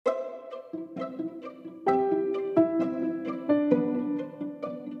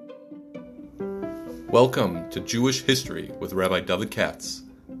Welcome to Jewish History with Rabbi David Katz,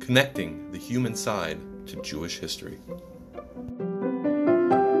 connecting the human side to Jewish history.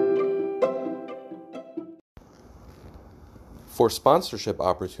 For sponsorship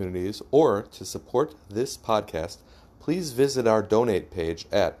opportunities or to support this podcast, please visit our donate page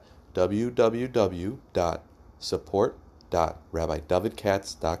at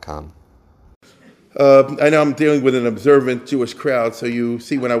www.support.rabbidavidkatz.com. I know I'm dealing with an observant Jewish crowd, so you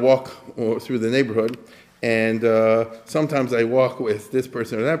see when I walk through the neighborhood, and sometimes I walk with this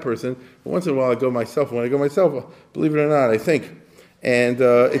person or that person, but once in a while I go myself. And when I go myself, believe it or not, I think. And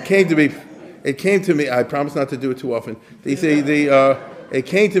it came to me, I promise not to do it too often. It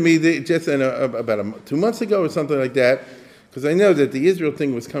came to me just about 2 months ago or something like that, because I know that the Israel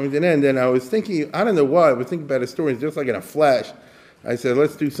thing was coming to an end, and I was thinking, I don't know why, I was thinking about historians just like in a flash. I said,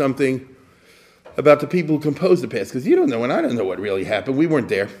 let's do something about the people who composed the past, because you don't know and I don't know what really happened. We weren't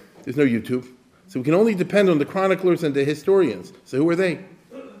there. There's no YouTube. So we can only depend on the chroniclers and the historians. So who are they?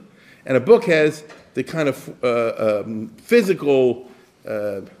 And a book has the kind of physical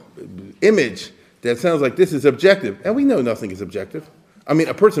image that sounds like this is objective. And we know nothing is objective. I mean,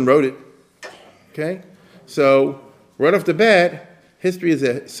 a person wrote it. Okay? So right off the bat, history is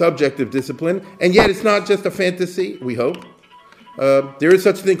a subjective discipline, and yet it's not just a fantasy, we hope. There is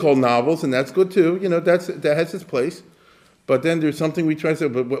such a thing called novels, and that's good too. You know, that has its place. But then there's something we try to say,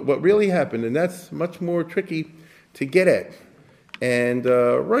 but what really happened, and that's much more tricky to get at. And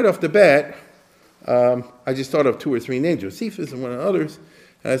right off the bat, I just thought of 2 or 3 names, Josephus and one of the others,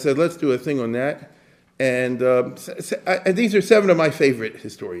 and I said, let's do a thing on that. And these are 7 of my favorite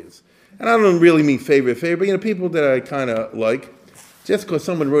historians. And I don't really mean favorite, but you know, people that I kind of like. Just because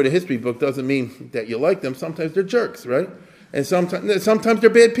someone wrote a history book doesn't mean that you like them. Sometimes they're jerks, right? And sometimes they're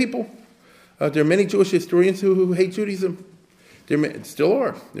bad people. There are many Jewish historians who hate Judaism. Still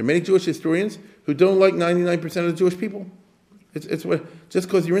are. There are many Jewish historians who don't like 99% of the Jewish people. It's just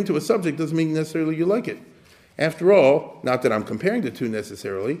because you're into a subject doesn't mean necessarily you like it. After all, not that I'm comparing the two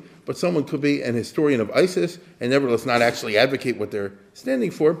necessarily, but someone could be an historian of ISIS and nevertheless not actually advocate what they're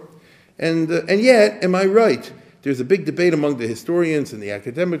standing for. And yet, am I right? There's a big debate among the historians in the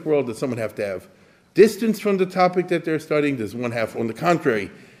academic world that someone have to have distance from the topic that they're studying. Does one have, on the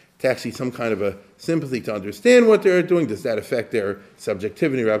contrary, to actually some kind of a sympathy to understand what they're doing? Does that affect their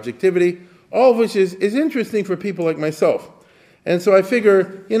subjectivity or objectivity? All of which is interesting for people like myself. And so I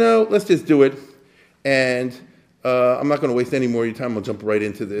figure, let's just do it. And I'm not going to waste any more of your time. I'll jump right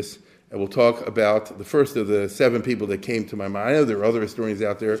into this. And we'll talk about the first of the 7 people that came to my mind. I know there are other historians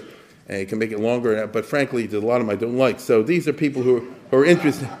out there, and you can make it longer, but frankly, there's a lot of them I don't like. So these are people who are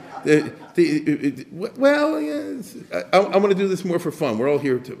interested. I want to do this more for fun. We're all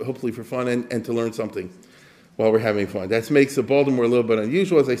here hopefully for fun and to learn something while we're having fun. That makes Baltimore a little bit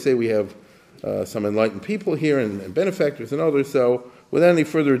unusual. As I say, we have some enlightened people here and benefactors and others. So without any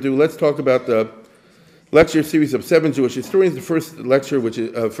further ado, let's talk about the lecture series of 7 Jewish historians. The first lecture, which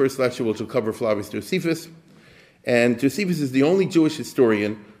will cover Flavius Josephus. And Josephus is the only Jewish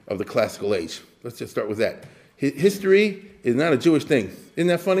historian of the classical age. Let's just start with that. History is not a Jewish thing. Isn't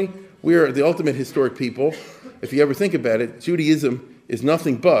that funny? We are the ultimate historic people. If you ever think about it, Judaism is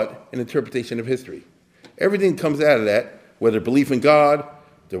nothing but an interpretation of history. Everything comes out of that, whether belief in God,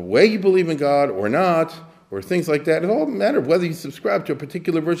 the way you believe in God or not, or things like that, it all matters whether you subscribe to a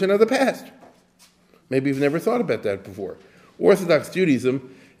particular version of the past. Maybe you've never thought about that before. Orthodox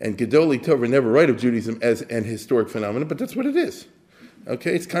Judaism and Gedolei Tova never write of Judaism as an historic phenomenon, but that's what it is.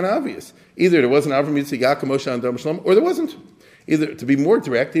 Okay, it's kind of obvious. Either there wasn't Avram, Yitzchak, Yaakov, Moshe, and Adam Shalom, or there wasn't. Either, to be more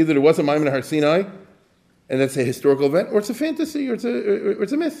direct, either there was a Maimon Har Sinai, and that's a historical event, or it's a fantasy, or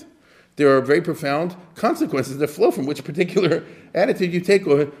it's a myth. There are very profound consequences that flow from which particular attitude you take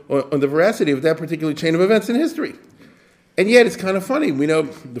on the veracity of that particular chain of events in history. And yet, it's kind of funny. We know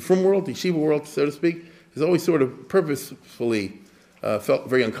the Frum world, the Yeshiva world, so to speak, has always sort of purposefully felt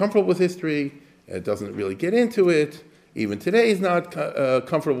very uncomfortable with history. It doesn't really get into it. Even today is not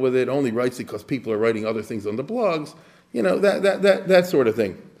comfortable with it, only writes it because people are writing other things on the blogs, that sort of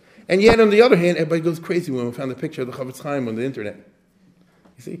thing. And yet, on the other hand, everybody goes crazy when we found a picture of the Chavetz Chaim on the internet.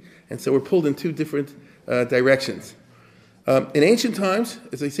 You see? And so we're pulled in 2 different directions. In ancient times,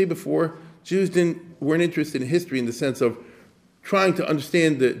 as I say before, Jews weren't interested in history in the sense of trying to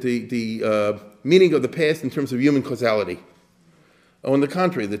understand the meaning of the past in terms of human causality. On the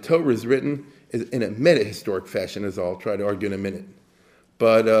contrary, the Torah is written in a meta-historic fashion, as I'll try to argue in a minute.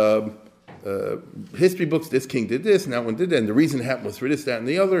 But history books, this king did this, and that one did that, and the reason it happened was for this, that, and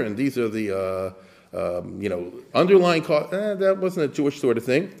the other, and these are the underlying cause. That wasn't a Jewish sort of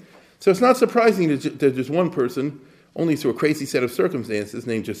thing. So it's not surprising that there's one person, only through a crazy set of circumstances,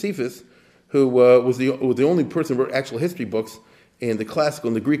 named Josephus, who was the only person who wrote actual history books in the classical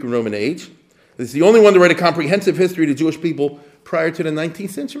and the Greek and Roman age. He's the only one to write a comprehensive history of the Jewish people prior to the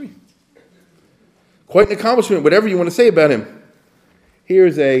 19th century. Quite an accomplishment, whatever you want to say about him.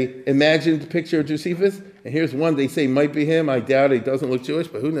 Here's a imagined picture of Josephus, and here's one they say might be him. I doubt it. He doesn't look Jewish,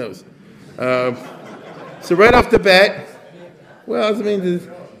 but who knows? So right off the bat, well, I mean,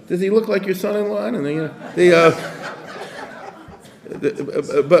 does he look like your son-in-law? And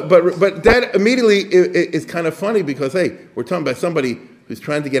but that immediately is kind of funny because, hey, we're talking about somebody who's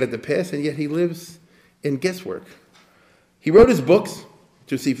trying to get at the past, and yet he lives in guesswork. He wrote his books,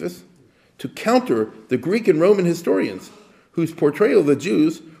 Josephus, to counter the Greek and Roman historians whose portrayal of the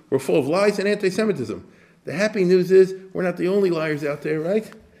Jews were full of lies and anti-Semitism. The happy news is we're not the only liars out there, right?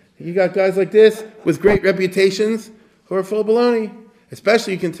 You got guys like this with great reputations who are full of baloney.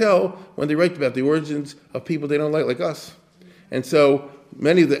 Especially you can tell when they write about the origins of people they don't like us. And so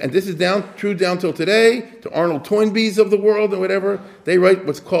many of the, and this is true down till today, to Arnold Toynbees of the world and whatever, they write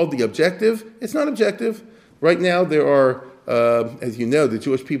what's called the objective. It's not objective. Right now there are, as you know, the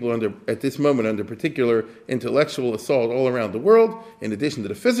Jewish people are at this moment under particular intellectual assault all around the world, in addition to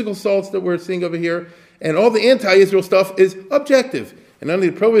the physical assaults that we're seeing over here. And all the anti-Israel stuff is objective. And only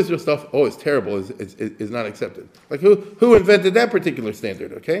the pro-Israel stuff, it's terrible, is not accepted. Like who invented that particular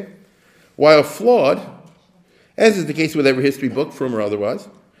standard, okay? While flawed, as is the case with every history book, from or otherwise,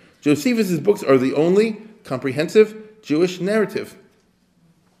 Josephus' books are the only comprehensive Jewish narrative.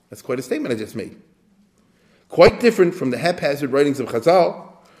 That's quite a statement I just made. Quite different from the haphazard writings of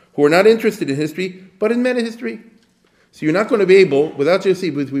Chazal, who are not interested in history, but in meta-history. So you're not going to be able, without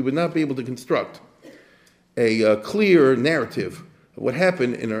Josephus, we would not be able to construct a clear narrative of what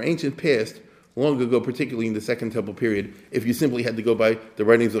happened in our ancient past long ago, particularly in the Second Temple period, if you simply had to go by the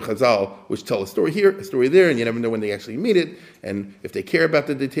writings of Chazal, which tell a story here, a story there, and you never know when they actually meet it, and if they care about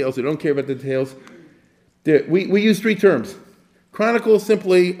the details, they don't care about the details. We use three terms. Chronicles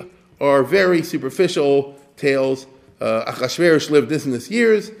simply are very superficial tales. Achashverosh lived this and this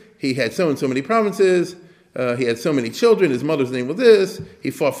years, he had so and so many provinces, he had so many children, his mother's name was this,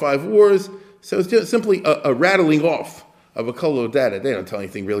 he fought 5 wars. So it's just simply a rattling off of a couple of data. They don't tell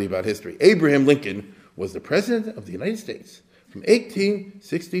anything really about history. Abraham Lincoln was the President of the United States from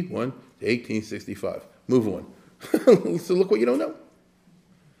 1861 to 1865. Move on. So look what you don't know.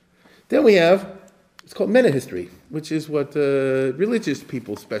 Then we have, it's called meta-history, which is what religious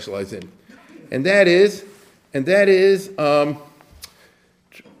people specialize in. And that is,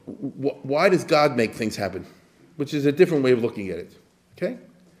 why does God make things happen? Which is a different way of looking at it. Okay?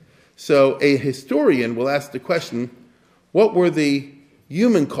 So a historian will ask the question, what were the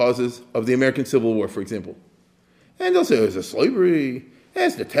human causes of the American Civil War, for example? And they'll say, there's the slavery,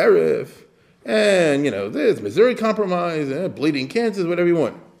 there's the tariff, and, there's Missouri Compromise, bleeding Kansas, whatever you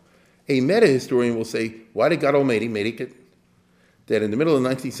want. A meta-historian will say, why did God Almighty make it that in the middle of the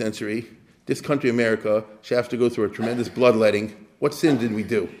 19th century, this country, America, should have to go through a tremendous bloodletting? What sin did we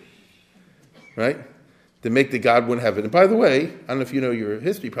do? Right? To make the God wouldn't have it. And by the way, I don't know if you know your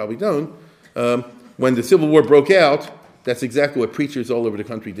history, probably don't, when the Civil War broke out, that's exactly what preachers all over the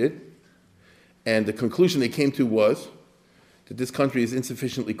country did. And the conclusion they came to was that this country is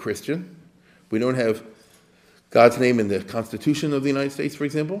insufficiently Christian. We don't have God's name in the Constitution of the United States, for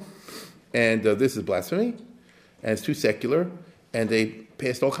example. And this is blasphemy. And it's too secular. And they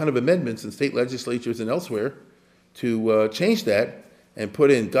passed all kind of amendments in state legislatures and elsewhere to change that and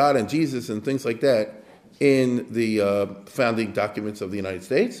put in God and Jesus and things like that in the founding documents of the United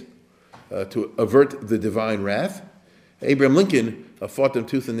States to avert the divine wrath. Abraham Lincoln fought them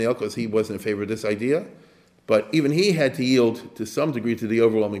tooth and nail because he wasn't in favor of this idea. But even he had to yield to some degree to the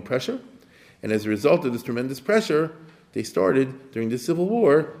overwhelming pressure. And as a result of this tremendous pressure, they started, during the Civil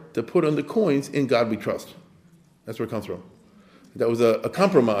War, to put on the coins, "In God We Trust." That's where it comes from. That was a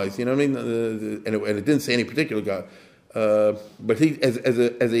compromise, you know what I mean? And it didn't say any particular God. But he,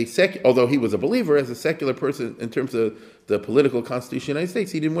 although he was a believer, as a secular person, in terms of the political constitution of the United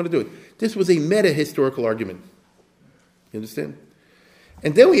States, he didn't want to do it. This was a meta-historical argument. You understand?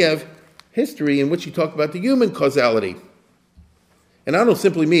 And then we have history in which you talk about the human causality. And I don't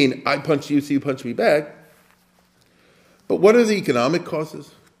simply mean I punch you, so you punch me back. But what are the economic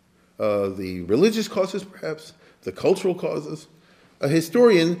causes? The religious causes, perhaps? The cultural causes? A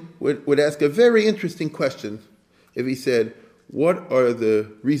historian would ask a very interesting question if he said, what are the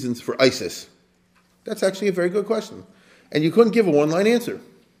reasons for ISIS? That's actually a very good question. And you couldn't give a one-line answer,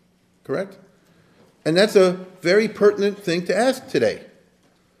 correct? And that's a very pertinent thing to ask today.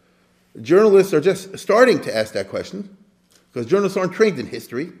 Journalists are just starting to ask that question, because journalists aren't trained in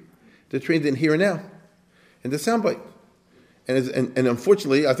history, They're trained in here and now, in the soundbite. And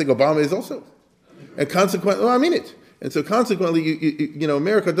unfortunately, I think Obama is also. And consequently, well, I mean it. And so consequently, you know,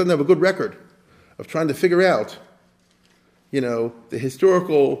 America doesn't have a good record of trying to figure out, you know, the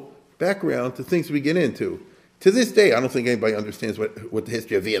historical background to things we get into. To this day, I don't think anybody understands what the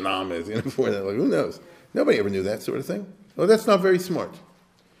history of Vietnam is. You know, before that, like, who knows? Nobody ever knew that sort of thing. Well, that's not very smart.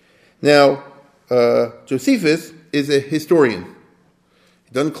 Now, Josephus is a historian.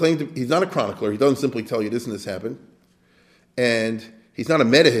 He doesn't claim to, he's not a chronicler. He doesn't simply tell you this and this happened. And he's not a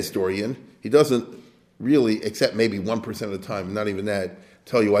meta-historian. He doesn't really, except maybe 1% of the time, not even that,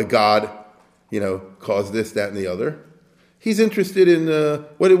 tell you why God, you know, caused this, that, and the other. He's interested in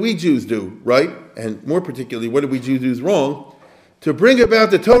what did we Jews do, right? And more particularly, what did we Jews do wrong to bring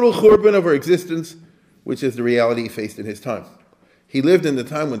about the total churban of our existence, which is the reality he faced in his time. He lived in the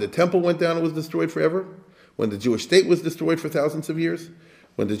time when the temple went down and was destroyed forever, when the Jewish state was destroyed for thousands of years,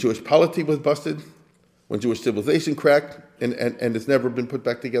 when the Jewish polity was busted, when Jewish civilization cracked and it's never been put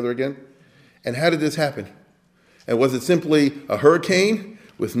back together again. And how did this happen? And was it simply a hurricane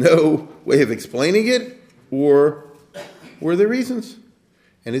with no way of explaining it? Or were there reasons?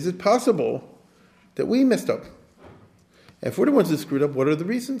 And is it possible that we messed up? And if we're the ones that screwed up, what are the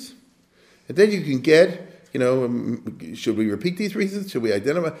reasons? And then you can get, you know, should we repeat these reasons? Should we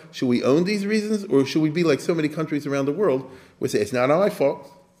identify? Should we own these reasons? Or should we be like so many countries around the world, where we say, it's not my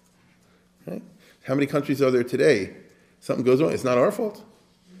fault? Right? How many countries are there today? Something goes wrong. It's not our fault.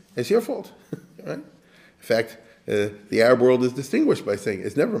 It's your fault. Right? In fact, the Arab world is distinguished by saying,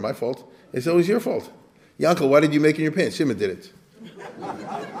 it's never my fault. It's always your fault. Yankel, why did you make in your pants? Shimon did it.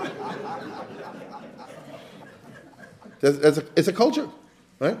 It's a culture,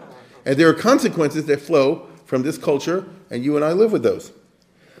 right? And there are consequences that flow from this culture, and you and I live with those.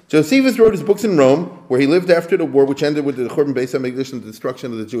 Josephus wrote his books in Rome, where he lived after the war, which ended with the Churban Beis HaMikdash and the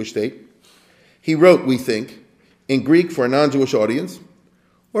destruction of the Jewish state. He wrote, we think, in Greek for a non-Jewish audience,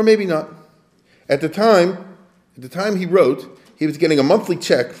 or maybe not. At the time he wrote, he was getting a monthly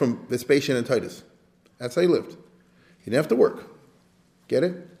check from Vespasian and Titus. That's how he lived. He didn't have to work. Get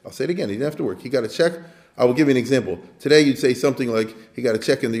it? I'll say it again. He didn't have to work. He got a check. I will give you an example. Today you'd say something like he got a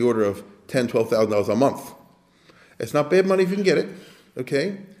check in the order of $10,000, $12,000 a month. It's not bad money if you can get it.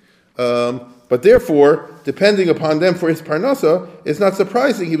 Okay? But therefore, depending upon them for his parnasa, it's not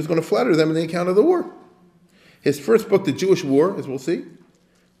surprising he was going to flatter them in the account of the war. His first book, The Jewish War, as we'll see,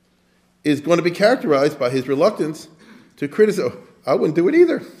 is going to be characterized by his reluctance to criticize. I wouldn't do it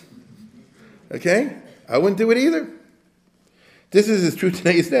either. Okay? I wouldn't do it either. This is as true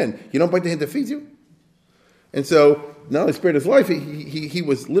today as then. You don't bite the hand that feeds you. And so, not only spared his life, he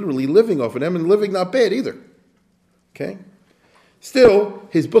was literally living off of them, and living not bad either. Okay? Still,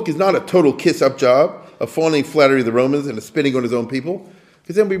 his book is not a total kiss-up job of fawning flattery of the Romans and of spitting on his own people,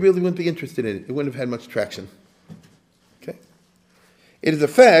 because then we really wouldn't be interested in it. It wouldn't have had much traction. Okay? It is a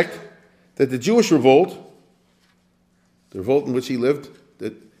fact that the Jewish revolt, the revolt in which he lived,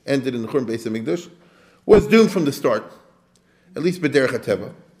 that ended in the Churban Beis HaMikdash, was doomed from the start, at least b'derech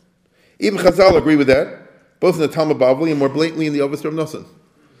hateva. Even Chazal agree with that, both in the Talmud Bavli and more blatantly in the Ovos Rav Nosson.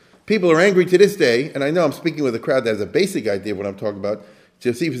 People are angry to this day, and I know I'm speaking with a crowd that has a basic idea of what I'm talking about.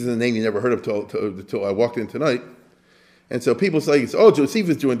 Josephus is a name you never heard of till I walked in tonight. And so people say, oh,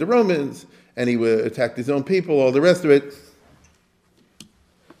 Josephus joined the Romans, and he attacked his own people, all the rest of it.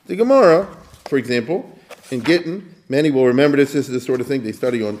 The Gemara, for example, in Gittin, many will remember this is the sort of thing they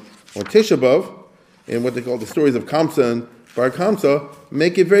study on Tisha B'Av, and what they call the stories of Kamsa and Bar Kamsa,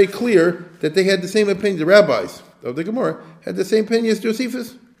 make it very clear that they had the same opinion. The rabbis of the Gemara had the same opinion as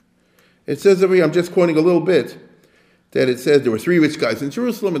Josephus. It says over here, I'm just quoting a little bit, that it says there were 3 rich guys in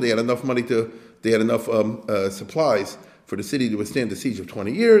Jerusalem, and they had enough money they had enough supplies for the city to withstand the siege of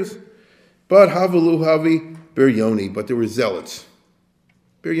 20 years. But Havelu Havi Biryoni, but there were zealots.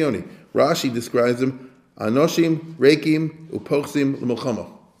 Biryoni. Rashi describes them, Anoshim, Rekim, Upochsim, L'Milchama.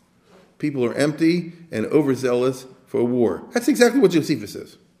 People are empty and overzealous for war. That's exactly what Josephus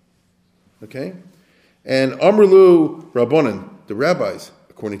says. Okay? And Amrlu Rabbanan, the rabbis,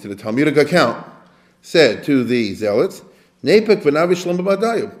 according to the Talmudic account, said to the zealots, Nepek v'navi shlom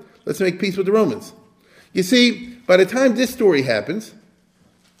b'badayu. Let's make peace with the Romans. You see, by the time this story happens,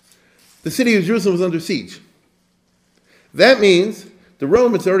 the city of Jerusalem was under siege. That means the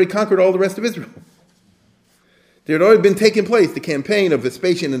Romans had already conquered all the rest of Israel. There had already been taking place the campaign of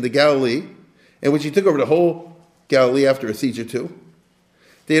Vespasian in the Galilee, in which he took over the whole Galilee after a siege or two.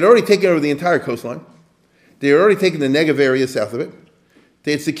 They had already taken over the entire coastline. They had already taken the Negev area south of it.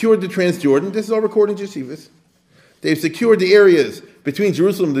 They had secured the Transjordan. This is all recorded in Josephus. They have secured the areas between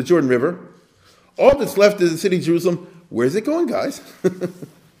Jerusalem and the Jordan River. All that's left is the city of Jerusalem. Where's it going, guys?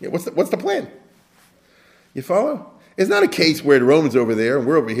 Yeah, what's the plan? You follow? It's not a case where the Romans are over there and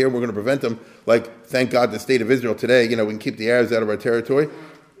we're over here and we're going to prevent them. Like, thank God the state of Israel today, we can keep the Arabs out of our territory.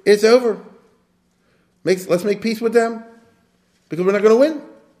 It's over. Let's make peace with them because we're not going to win.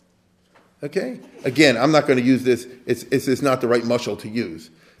 Okay? Again, I'm not going to use this. It's not the right mushal to use,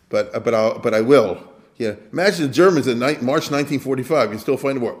 but I will. Yeah. Imagine the Germans in March 1945. You're still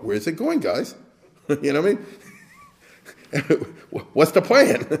fighting the war. Where's it going, guys? You know what I mean? What's the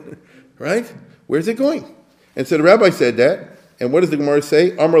plan? Right? Where's it going? And so the rabbi said that. And what does the Gemara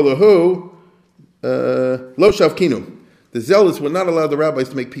say? Amar lahu lo shavkinu. The zealots would not allow the rabbis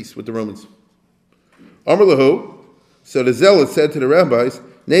to make peace with the Romans. Amar lahu. So the zealots said to the rabbis,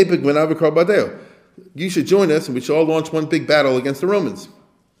 Nebek v'navikar badeo. You should join us and we should all launch one big battle against the Romans.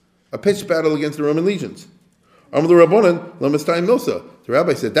 A pitched battle against the Roman legions. Amar l'Rabbanan l'mastayim milsa. The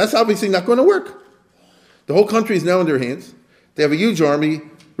rabbi said, that's obviously not going to work. The whole country is now in their hands. They have a huge army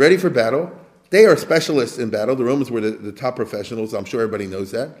ready for battle. They are specialists in battle. The Romans were the top professionals. I'm sure everybody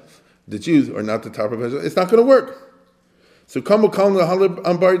knows that. The Jews are not the top professionals. It's not going to work. So So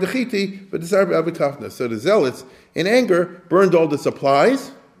the zealots, in anger, burned all the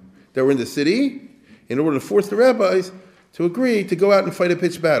supplies that were in the city in order to force the rabbis to agree to go out and fight a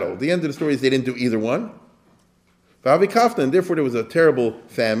pitched battle. The end of the story is they didn't do either one. And therefore there was a terrible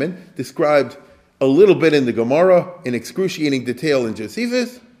famine, described a little bit in the Gemara, in excruciating detail in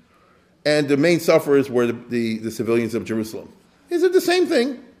Josephus, and the main sufferers were the civilians of Jerusalem. Is it the same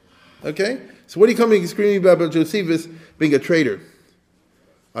thing? Okay? So what are you coming screaming about Josephus being a traitor?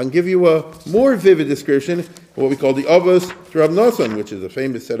 I'll give you a more vivid description of what we call the Avos to Rav Nosson, which is a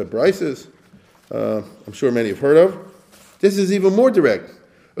famous set of brises I'm sure many have heard of. This is even more direct.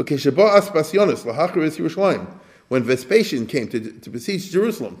 Okay, Sheba Aspasionis, Lahacharis Yerushalayim, when Vespasian came to besiege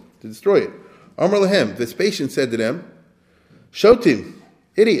Jerusalem, to destroy it. Amar Lahem, Vespasian said to them, Shotim,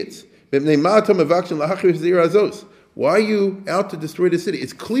 idiots, why are you out to destroy the city?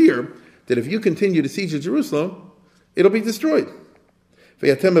 It's clear that if you continue to siege of Jerusalem, it'll be destroyed.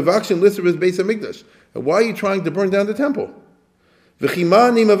 And why are you trying to burn down the temple?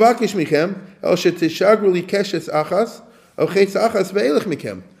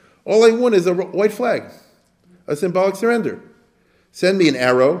 All I want is a white flag, a symbolic surrender. Send me an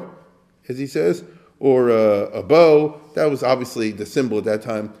arrow, as he says, or a bow. That was obviously the symbol at that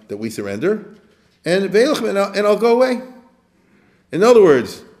time that we surrender. And I'll go away. In other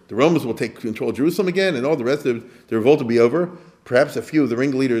words, the Romans will take control of Jerusalem again, and all the rest of the revolt will be over. Perhaps a few of the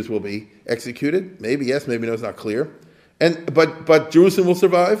ringleaders will be executed. Maybe yes, maybe no, it's not clear. But Jerusalem will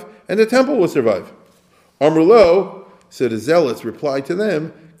survive, and the temple will survive. Amar lo, so the zealots replied to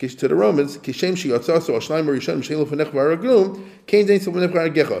them, to the Romans, just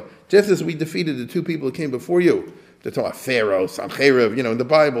as we defeated the two people that came before you. They're talking about Pharaoh, Sancheriv. In the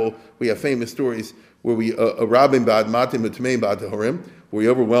Bible, we have famous stories where we where we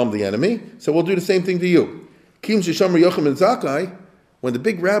overwhelmed the enemy. So we'll do the same thing to you. When the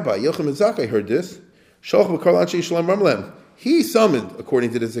big rabbi, Yochanan ben Zakkai, heard this, he summoned,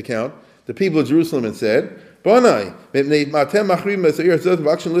 according to this account, the people of Jerusalem and said, he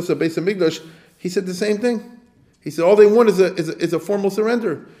said the same thing. He said, all they want is a formal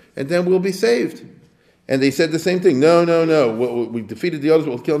surrender, and then we'll be saved. And they said the same thing. No. We defeated the others,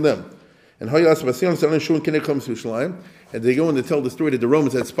 we'll kill them. And they go in to tell the story that the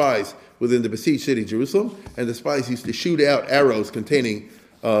Romans had spies within the besieged city, Jerusalem, and the spies used to shoot out arrows containing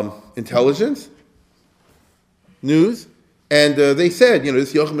intelligence, news, and they said,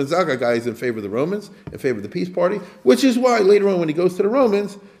 this Yochanan ben Zakkai guy is in favor of the Romans, in favor of the peace party, which is why later on when he goes to the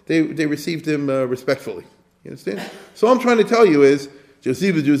Romans, they received him respectfully. You understand? So all I'm trying to tell you is,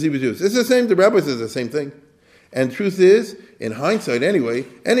 Josephus. It's the same, the rabbi says the same thing. And the truth is, in hindsight anyway,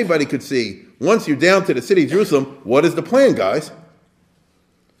 anybody could see, once you're down to the city of Jerusalem, what is the plan, guys?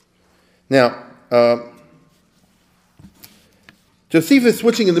 Now, Josephus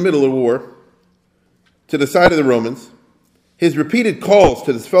switching in the middle of the war to the side of the Romans, his repeated calls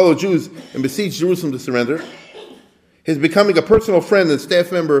to his fellow Jews and besieged Jerusalem to surrender, his becoming a personal friend and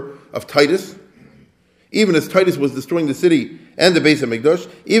staff member of Titus, even as Titus was destroying the city and the Beis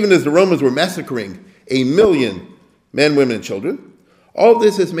HaMikdash, even as the Romans were massacring 1 million men, women, and children. All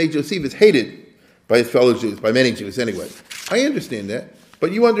this has made Josephus hated by his fellow Jews, by many Jews anyway. I understand that,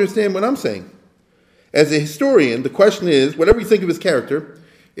 but you understand what I'm saying. As a historian, the question is, whatever you think of his character,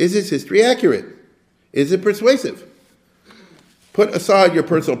 is his history accurate? Is it persuasive? Put aside your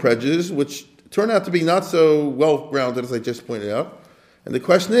personal prejudices, which turn out to be not so well-grounded as I just pointed out. And the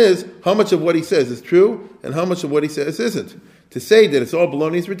question is, how much of what he says is true and how much of what he says isn't? To say that it's all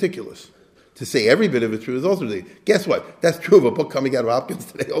baloney is ridiculous. To say every bit of it true is also true. Guess what? That's true of a book coming out of Hopkins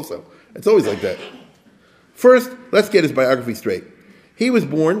today also. It's always like that. First, let's get his biography straight. He was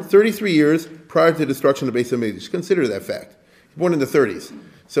born 33 years prior to the destruction of Beis HaMikdash. Consider that fact. He was born in the 30s.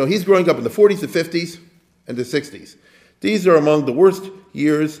 So he's growing up in the 40s, the 50s, and the 60s. These are among the worst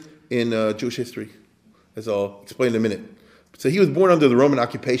years in Jewish history, as I'll explain in a minute. So he was born under the Roman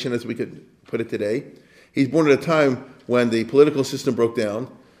occupation, as we could put it today. He's born at a time when the political system broke down.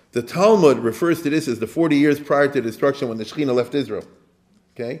 The Talmud refers to this as the 40 years prior to the destruction when the Shekhinah left Israel.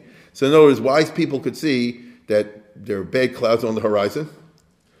 Okay? So in other words, wise people could see that there are bad clouds on the horizon.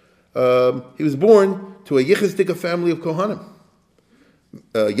 He was born to a Yichasdika family of Kohanim.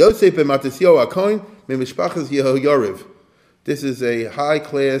 Yosef ben Matisyahu HaKohen mimishpachas Yehoyariv. This is a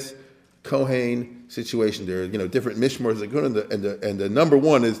high-class Kohen situation. There are different mishmars, and the number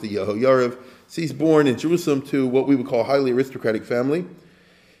one is the Yehoyariv. So he's born in Jerusalem to what we would call a highly aristocratic family.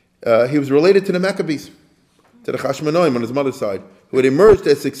 He was related to the Maccabees, to the Chashmonaim on his mother's side, who had emerged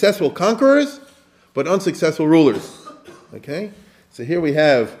as successful conquerors, but unsuccessful rulers. Okay? So here we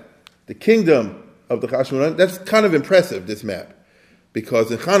have the kingdom of the Chashmonaim. That's kind of impressive, this map, because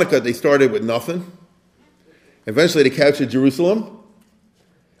in Hanukkah they started with nothing. Eventually they captured Jerusalem.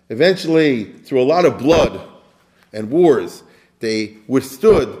 Eventually, through a lot of blood and wars, they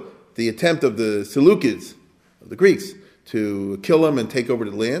withstood the attempt of the Seleucids, of the Greeks, to kill them and take over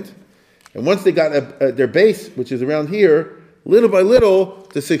the land. And once they got their base, which is around here, little by little,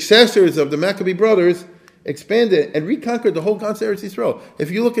 the successors of the Maccabee brothers expanded and reconquered the whole Gans Eretz Yisrael.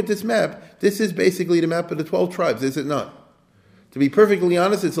 If you look at this map, this is basically the map of the 12 tribes, is it not? To be perfectly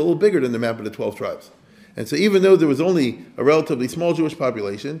honest, it's a little bigger than the map of the 12 tribes. And so even though there was only a relatively small Jewish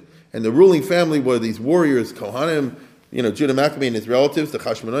population, and the ruling family were these warriors, Kohanim, Judah Maccabee and his relatives, the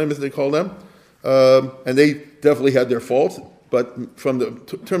Chashmonaim as they call them, and they definitely had their faults, but from the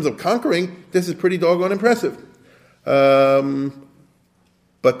terms of conquering, this is pretty doggone impressive. But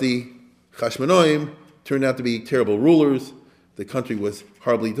the Chashmonaim turned out to be terrible rulers. The country was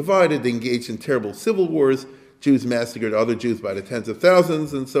horribly divided. They engaged in terrible civil wars. Jews massacred other Jews by the tens of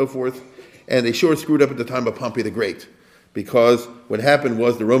thousands and so forth. And they sure screwed up at the time of Pompey the Great, because what happened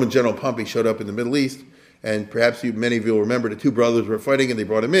was the Roman general Pompey showed up in the Middle East, and perhaps many of you will remember the two brothers were fighting and they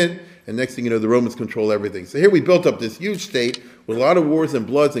brought him in, and next thing you know, the Romans control everything. So here we built up this huge state with a lot of wars and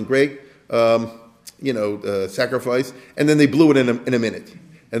bloods and great sacrifice, and then they blew it in a minute.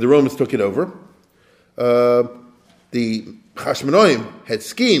 And the Romans took it over. The Chashmonaim had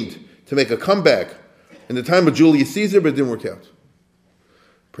schemed to make a comeback in the time of Julius Caesar, but it didn't work out.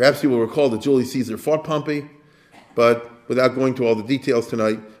 Perhaps you will recall that Julius Caesar fought Pompey, but without going to all the details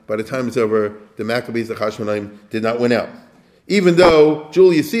tonight, by the time it's over, the Maccabees, the Chashmonaim, did not win out. Even though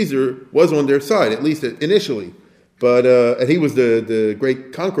Julius Caesar was on their side, at least initially. But and he was the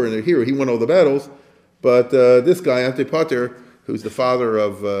great conqueror and the hero. He won all the battles. But this guy, Antipater, who's the father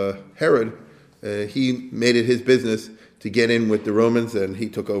of Herod, he made it his business to get in with the Romans, and he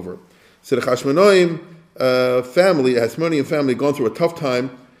took over. So the Chashmonaim family, the Hasmonean family, gone through a tough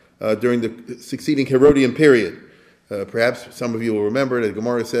time during the succeeding Herodian period. Perhaps some of you will remember that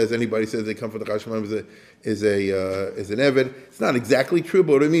Gemara says anybody says they come from the Chashmonaim is an Eved. It's not exactly true,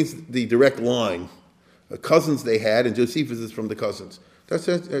 but it means the direct line. Cousins they had, and Josephus is from the cousins. That's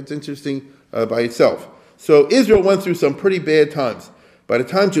interesting by itself. So Israel went through some pretty bad times. By the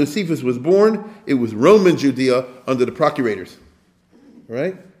time Josephus was born, it was Roman Judea under the procurators. All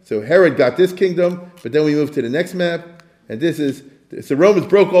right? So Herod got this kingdom, but then we move to the next map, and the Romans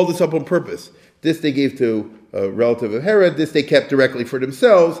broke all this up on purpose. This they gave to a relative of Herod, this they kept directly for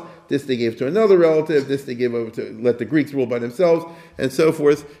themselves, this they gave to another relative, this they gave over to let the Greeks rule by themselves, and so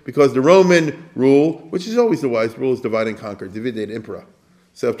forth, because the Roman rule, which is always the wise rule, is divide and conquer, divide et impera.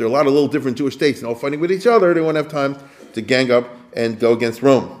 So if there are a lot of little different Jewish states and all fighting with each other, they won't have time to gang up and go against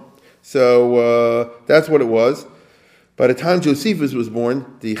Rome. So that's what it was. By the time Josephus was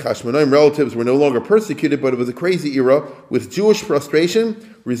born, the Chashmonaim relatives were no longer persecuted, but it was a crazy era with Jewish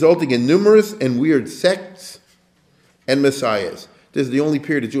frustration resulting in numerous and weird sects and messiahs. This is the only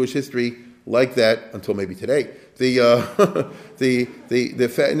period of Jewish history like that until maybe today. Throughout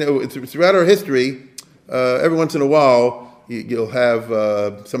our history, every once in a while you'll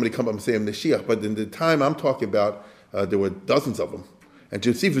have somebody come up and say I'm Mashiach, but in the time I'm talking about, there were dozens of them. And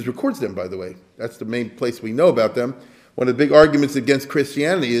Josephus records them, by the way. That's the main place we know about them. One of the big arguments against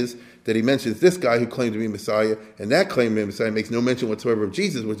Christianity is that he mentions this guy who claimed to be Messiah, and that claim to be Messiah makes no mention whatsoever of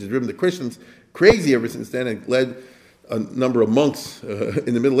Jesus, which has driven the Christians crazy ever since then and led a number of monks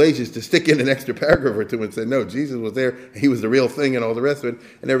in the Middle Ages to stick in an extra paragraph or two and say, no, Jesus was there, he was the real thing and all the rest of it.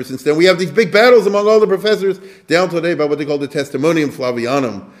 And ever since then, we have these big battles among all the professors down today about what they call the Testimonium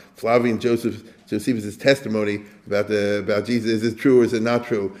Flavianum. Flavian Josephus' testimony about Jesus. Is it true or is it not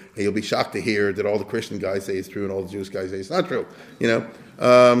true? And you'll be shocked to hear that all the Christian guys say it's true and all the Jewish guys say it's not true.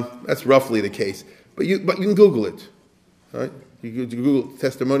 That's roughly the case. But you can Google it, right? You Google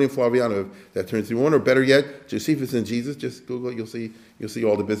Testimonium Flavianum, that turns you on, or better yet, Josephus and Jesus. Just Google it, you'll see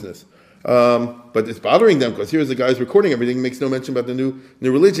all the business. But it's bothering them because here's the guy who's recording everything. He makes no mention about the new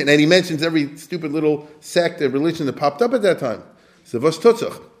religion, and he mentions every stupid little sect and religion that popped up at that time. So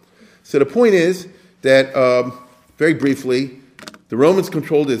the point is that very briefly, the Romans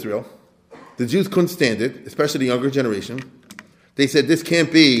controlled Israel. The Jews couldn't stand it, especially the younger generation. They said this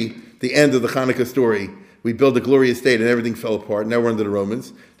can't be the end of the Hanukkah story. We built a glorious state and everything fell apart. Now we're under the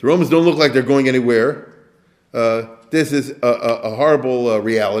Romans. The Romans don't look like they're going anywhere. This is a horrible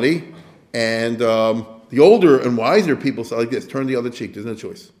reality. And the older and wiser people say like this, turn the other cheek. There's no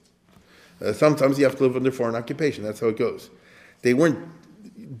choice. Sometimes you have to live under foreign occupation. That's how it goes. They weren't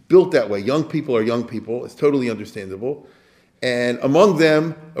built that way. Young people are young people. It's totally understandable. And among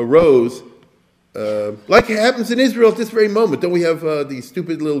them arose, like it happens in Israel at this very moment. Don't we have these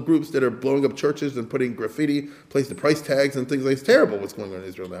stupid little groups that are blowing up churches and putting graffiti, placing the price tags and things like that? It's terrible what's going on in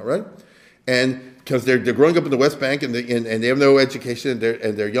Israel now, right? And because they're growing up in the West Bank and they have no education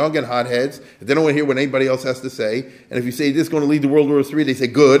and they're young and hotheads and they don't want to hear what anybody else has to say. And if you say this is going to lead to World War III, they say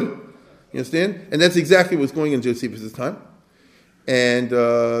good. You understand? And that's exactly what's going on in Josephus' time. And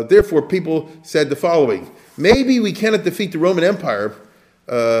therefore people said the following: maybe we cannot defeat the Roman Empire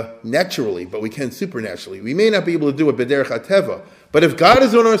naturally, but we can supernaturally. We may not be able to do it b'derech hateva, but if God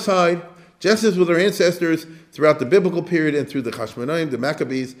is on our side, just as with our ancestors throughout the biblical period and through the Chashmonaim, the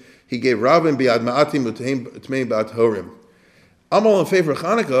Maccabees, he gave Ravim bi'ad ma'atim u'tmeim ba'ad horim. I'm all in favor of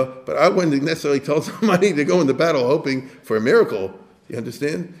Hanukkah, but I wouldn't necessarily tell somebody to go into battle hoping for a miracle. You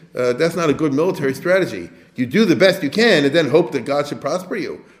understand? That's not a good military strategy. You do the best you can and then hope that God should prosper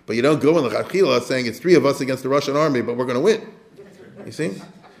you. But you don't go in the Chachila saying it's 3 of us against the Russian army, but we're going to win. You see?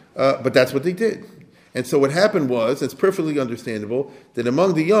 But that's what they did. And so what happened was, it's perfectly understandable, that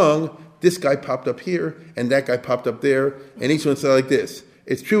among the young, this guy popped up here, and that guy popped up there, and each one said like this: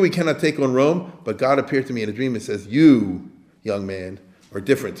 it's true we cannot take on Rome, but God appeared to me in a dream and says, you, young man, are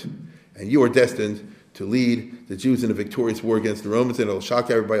different, and you are destined to lead the Jews in a victorious war against the Romans, and it'll shock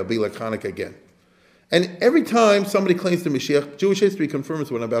everybody. It'll be like Hanukkah again. And every time somebody claims to Mashiach, Jewish history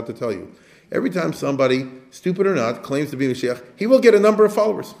confirms what I'm about to tell you. Every time somebody, stupid or not, claims to be Mashiach, he will get a number of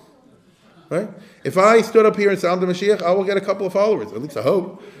followers. Right? If I stood up here and said I'm the Mashiach, I will get a couple of followers. At least I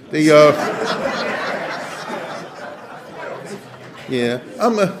hope.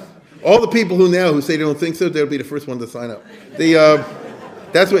 All the people who say they don't think so, they'll be the first one to sign up.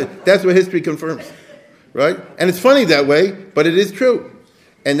 That's what history confirms, right? And it's funny that way, but it is true.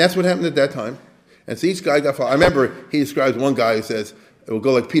 And that's what happened at that time. And so each guy got followed. I remember he describes one guy who says, it will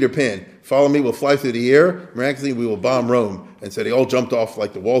go like Peter Pan. Follow me, we'll fly through the air. Miraculously, we will bomb Rome. And so they all jumped off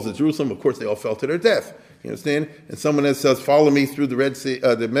like the walls of Jerusalem. Of course, they all fell to their death. You understand? And someone else says, follow me through the Red Sea,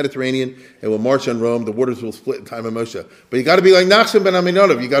 the Mediterranean, and we'll march on Rome. The waters will split in time of Moshe. But you got to be like Nachshon ben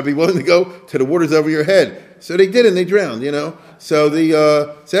Aminadab. You got to be willing to go to the waters over your head. So they did, and they drowned. So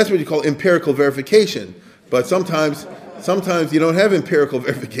that's what you call empirical verification. But sometimes you don't have empirical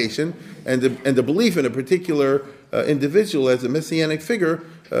verification, and the belief in a particular individual as a messianic figure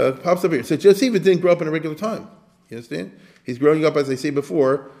pops up here. So Josephus didn't grow up in a regular time. You understand? He's growing up, as I say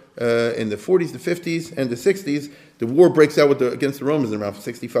before, in the 40s, the 50s, and the 60s. The war breaks out against the Romans in around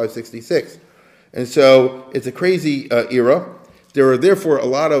 65, 66. And so it's a crazy era. There are therefore a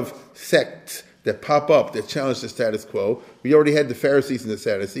lot of sects that pop up that challenge the status quo. We already had the Pharisees and the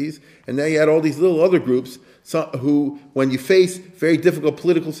Sadducees, and now you had all these little other groups who, when you face very difficult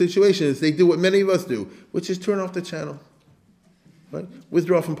political situations, they do what many of us do, which is turn off the channel, right?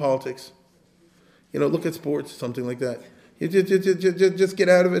 Withdraw from politics. Look at sports, something like that. You just get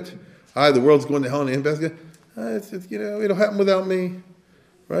out of it. The world's going to hell in a handbasket. It'll happen without me,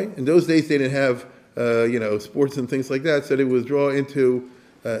 right? In those days, they didn't have sports and things like that, so they withdraw into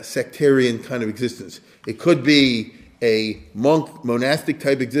sectarian kind of existence. It could be a monastic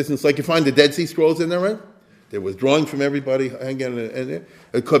type existence, like you find the Dead Sea Scrolls in there, right? They're withdrawing from everybody. Again, and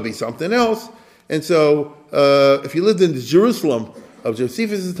it could be something else. And so, if you lived in the Jerusalem of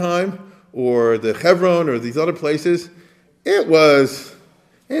Josephus' time, or the Hebron, or these other places, it was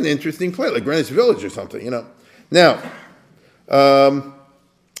an interesting place, like Greenwich Village or something, Now,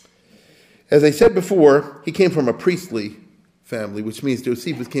 as I said before, he came from a priestly family, which means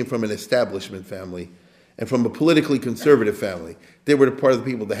Josephus came from an establishment family. and from a politically conservative family. They were the part of the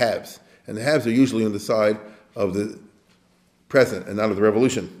people, the haves. And the haves are usually on the side of the present and not of the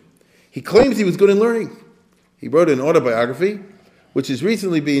revolution. He claims he was good in learning. He wrote an autobiography, which has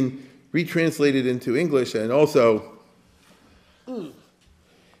recently been retranslated into English and also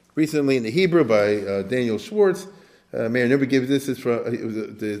recently into Hebrew by Daniel Schwartz. May I never give this. This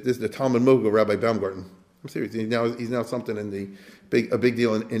is the Talmud Mogul, Rabbi Baumgarten. I'm serious. He's now something in a big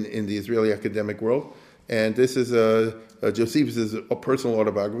deal in the Israeli academic world. And this is Josephus' personal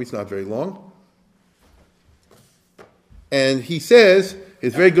autobiography. It's not very long. And he says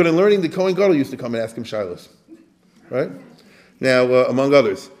he's very good in learning. The Kohen Gadol used to come and ask him shilos, right? Now, among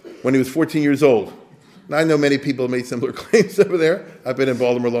others, when he was 14 years old. Now, I know many people have made similar claims over there. I've been in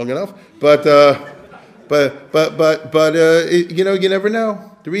Baltimore long enough, but you know, you never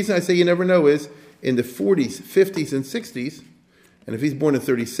know. The reason I say you never know is in the 40s, 50s, and 60s, and if he's born in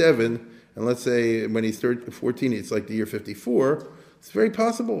 37, and let's say when he's 14, it's like the year 54, it's very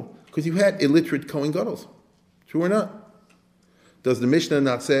possible because you had illiterate Kohen Gadol. True or not? Does the Mishnah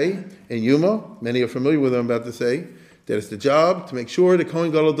not say in Yuma, many are familiar with them, about to say, that it's the job to make sure the Kohen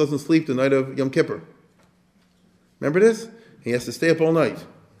Gadol doesn't sleep the night of Yom Kippur? Remember this? He has to stay up all night.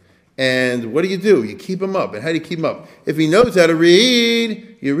 And what do? You keep him up. And how do you keep him up? If he knows how to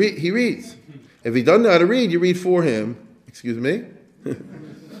read, he reads. If he doesn't know how to read, you read for him. Excuse me?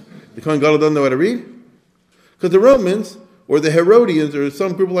 The Kohen Gadol doesn't know how to read? Because the Romans, or the Herodians, or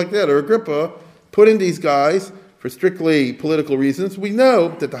some group like that, or Agrippa, put in these guys for strictly political reasons. We know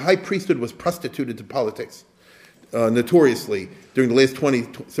that the high priesthood was prostituted to politics, notoriously, during the last 20,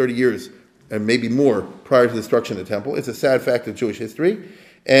 30 years, and maybe more, prior to the destruction of the temple. It's a sad fact of Jewish history.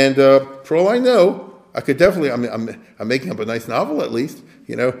 And for all I know, I could definitely, I'm making up a nice novel at least.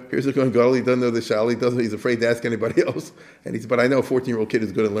 You know, here's a Kohen Gadol, he doesn't know the Shal, he's afraid to ask anybody else. And but I know a 14-year-old kid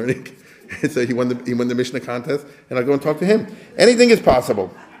is good at learning. And so he won the Mishnah contest, and I'll go and talk to him. Anything is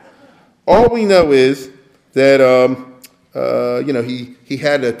possible. All we know is that, you know, he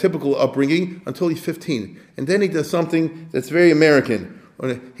had a typical upbringing until he's 15. And then he does something that's very American.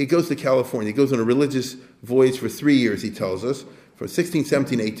 He goes to California. He goes on a religious voyage for 3 years, he tells us, from 16,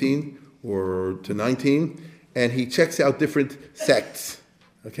 17, 18, or to 19, and he checks out different sects,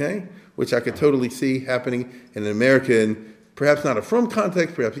 okay, which I could totally see happening in an American, perhaps not a frum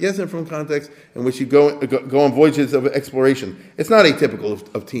context, perhaps yes in a frum context, in which you go on voyages of exploration. It's not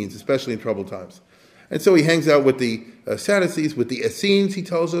atypical of teens, especially in troubled times. And so he hangs out with the Sadducees, with the Essenes, he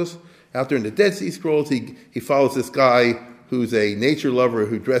tells us, out there in the Dead Sea Scrolls. He follows this guy who's a nature lover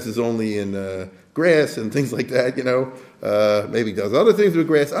who dresses only in grass and things like that, you know. Maybe does other things with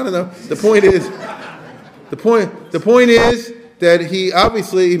grass. I don't know. The point is that he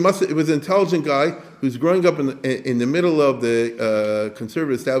obviously it was an intelligent guy who's growing up in the middle of the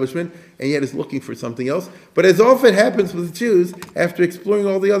conservative establishment, and yet is looking for something else. But as often happens with the Jews, after exploring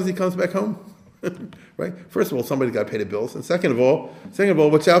all the others, he comes back home. Right? First of all, somebody's got to pay the bills, and second of all,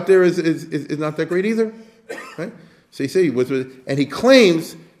 what's out there is not that great either. Right? So you see, and he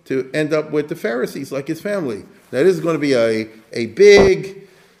claims to end up with the Pharisees, like his family. Now, this is going to be a big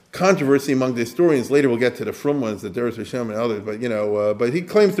controversy among the historians. Later, we'll get to the frum ones, the Deros Hashem and others. But but he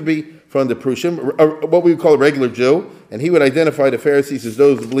claims to be from the Prushim, what we would call a regular Jew, and he would identify the Pharisees as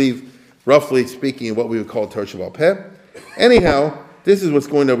those who believe, roughly speaking, in what we would call Torah Sheba'al Peh. Anyhow, this is what's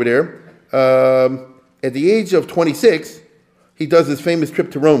going over there. At the age of 26, he does his famous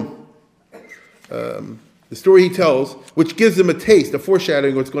trip to Rome. The story he tells, which gives him a taste, a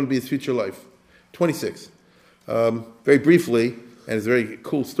foreshadowing of what's going to be his future life. 26. Very briefly, and it's a very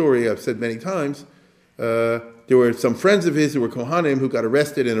cool story, I've said many times, there were some friends of his who were Kohanim who got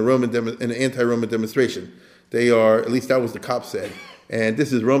arrested in an anti-Roman demonstration. They are, at least that was the cop said. And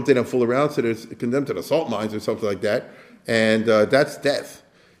this is Rome, they don't fool around, so they're condemned to the salt mines or something like that. And that's death.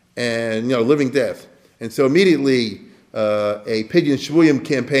 And, living death. And so immediately, a Pidyon Shvuyim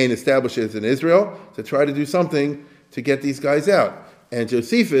campaign establishes in Israel to try to do something to get these guys out. And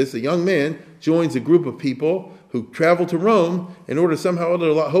Josephus, a young man, joins a group of people who travel to Rome in order somehow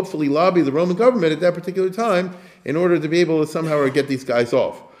to hopefully lobby the Roman government at that particular time in order to be able to somehow get these guys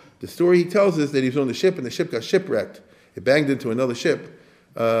off. The story he tells us that he was on the ship and the ship got shipwrecked. It banged into another ship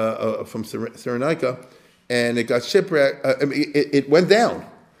from Cyrenaica, and it got shipwrecked. It went down.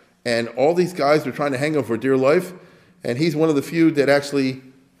 And all these guys were trying to hang him for dear life. And he's one of the few that actually,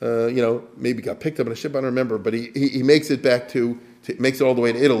 maybe got picked up in a ship, I don't remember. But he makes it back makes it all the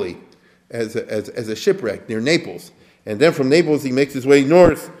way to Italy as a shipwreck near Naples. And then from Naples, he makes his way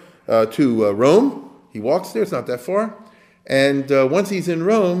north to Rome. He walks there, it's not that far. And once he's in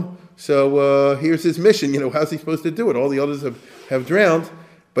Rome, so here's his mission. How's he supposed to do it? All the others have drowned,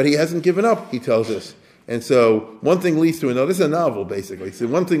 but he hasn't given up, he tells us. And so one thing leads to another. This is a novel, basically. So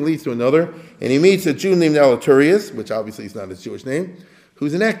one thing leads to another, and he meets a Jew named Alaturius, which obviously is not his Jewish name,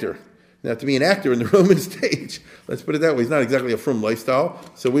 who's an actor. Now, to be an actor in the Roman stage, let's put it that way, he's not exactly a frum lifestyle.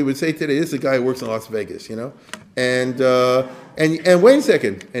 So we would say today, this is a guy who works in Las Vegas, And wait a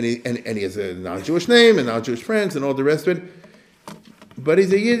second, and he has a non-Jewish name and non-Jewish friends and all the rest of it. But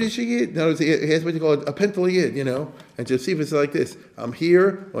he's a Yiddish Yid. No, he has what you call a pentel Yid, And Josephus is like this: I'm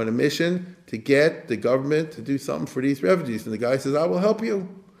here on a mission to get the government to do something for these refugees. And the guy says, I will help you,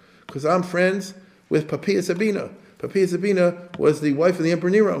 because I'm friends with Poppaea Sabina. Poppaea Sabina was the wife of the Emperor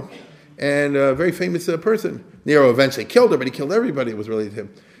Nero, and a very famous person. Nero eventually killed her, but he killed everybody that was related to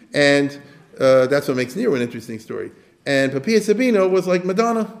him. And that's what makes Nero an interesting story. And Poppaea Sabina was like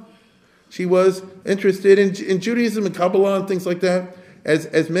Madonna. She was interested in Judaism and Kabbalah and things like that,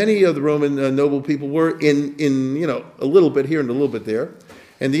 as many of the Roman noble people were in a little bit here and a little bit there.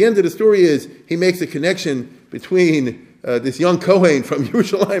 And the end of the story is he makes a connection between this young Kohen from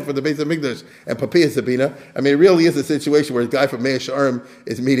Yerushalayim, from the Beis HaMikdash, and Poppaea Sabina. I mean, it really is a situation where a guy from Mea Shearim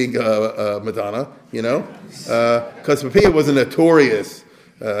is meeting Madonna, because Poppaea was a notorious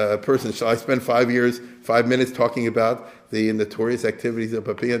person. Shall I spend 5 minutes talking about the notorious activities of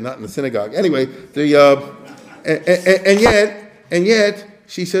Poppaea? Not in the synagogue. Anyway, and yet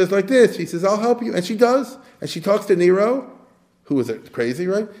she says like this. She says, "I'll help you," and she does. And she talks to Nero, who was crazy,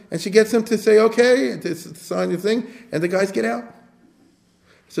 right? And she gets him to say, okay, to sign the thing, and the guys get out.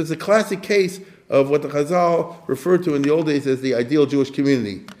 So it's a classic case of what the Chazal referred to in the old days as the ideal Jewish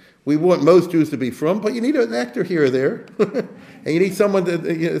community. We want most Jews to be frum, but you need an actor here or there. And you need someone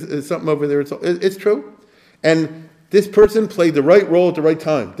something over there. It's true. And this person played the right role at the right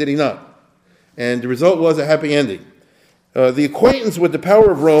time, did he not? And the result was a happy ending. The acquaintance with the power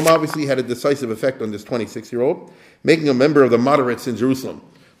of Rome obviously had a decisive effect on this 26-year-old, making a member of the moderates in Jerusalem.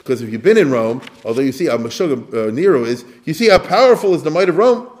 Because if you've been in Rome, although you see how Meshuggah Nero is, you see how powerful is the might of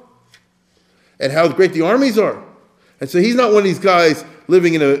Rome and how great the armies are. And so he's not one of these guys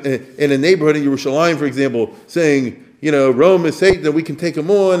living in a neighborhood in Yerushalayim, for example, saying, Rome is Satan, and we can take him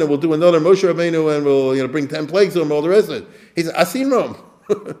on, and we'll do another Moshe Rabbeinu, and we'll bring 10 plagues on him, all the rest of it. He said, I've seen Rome.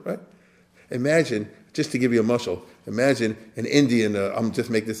 Right? Imagine, just to give you a mushal, imagine an Indian, I'm just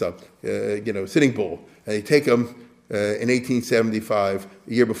make this up, Sitting Bull, and they take him in 1875,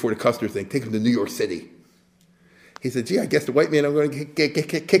 a year before the Custer thing, take him to New York City. He said, gee, I guess the white man, I'm going to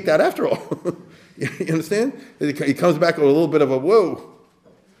get kicked out after all. You understand? He comes back with a little bit of a whoa.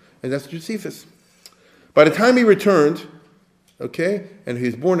 And that's Josephus. By the time he returned, okay, and he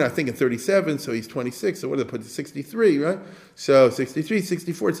was born, I think, in 37, so he's 26, so what did they put, 63, right? So 63,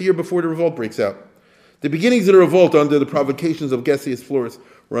 64, it's a year before the revolt breaks out. The beginnings of the revolt under the provocations of Gessius Florus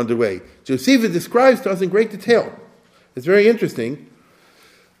were underway. Josephus describes to us in great detail. It's very interesting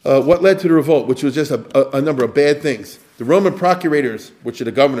what led to the revolt, which was just a number of bad things. The Roman procurators, which are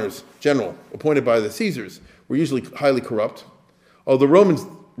the governors general appointed by the Caesars, were usually highly corrupt. Although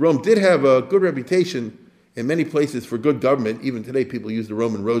Rome did have a good reputation in many places for good government. Even today, people use the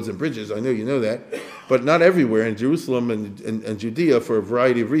Roman roads and bridges. I know you know that. But not everywhere. In Jerusalem and Judea, for a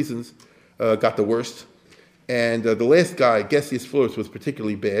variety of reasons, got the worst. And the last guy, Gessius Florus, was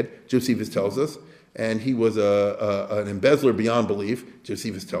particularly bad, Josephus tells us. And he was an embezzler beyond belief,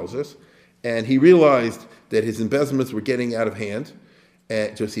 Josephus tells us. And he realized that his embezzlements were getting out of hand,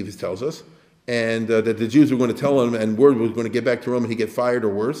 Josephus tells us, and that the Jews were going to tell him, and word was going to get back to Rome, and he'd get fired or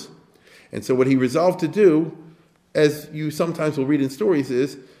worse. And so what he resolved to do, as you sometimes will read in stories,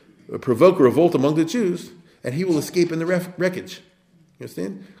 is provoke a revolt among the Jews, and he will escape in the wreckage. You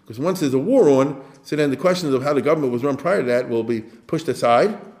understand? Because once there's a war on, so then the questions of how the government was run prior to that will be pushed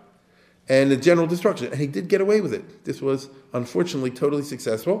aside, and the general destruction. And he did get away with it. This was, unfortunately, totally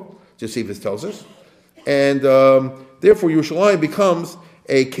successful, Josephus tells us. And therefore, Yerushalayim becomes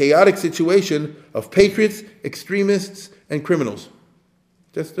a chaotic situation of patriots, extremists, and criminals.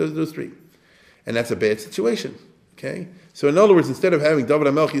 Just those three. And that's a bad situation. Okay? So in other words, instead of having David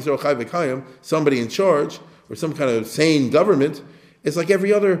HaMelech Yisrael Chai V'Kayim, somebody in charge, or some kind of sane government, it's like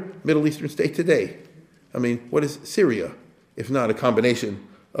every other Middle Eastern state today. I mean, what is Syria, if not a combination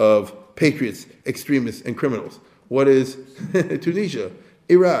of patriots, extremists, and criminals? What is Tunisia,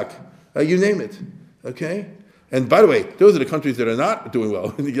 Iraq, you name it, okay? And by the way, those are the countries that are not doing well.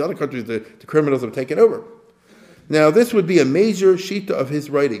 The other countries, the criminals have taken over. Now, this would be a major shita of his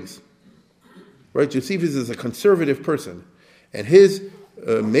writings, right? Josephus is a conservative person, and his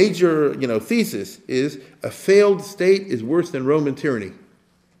major, thesis is a failed state is worse than Roman tyranny.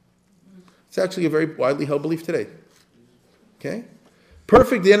 It's actually a very widely held belief today. Okay?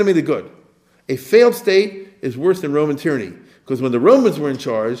 Perfect, the enemy of the good. A failed state is worse than Roman tyranny. Because when the Romans were in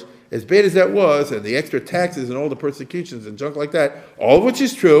charge, as bad as that was, and the extra taxes and all the persecutions and junk like that, all of which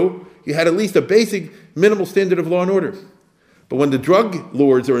is true, you had at least a basic minimal standard of law and order. But when the drug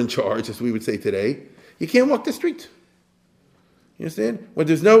lords are in charge, as we would say today, you can't walk the street. You understand? When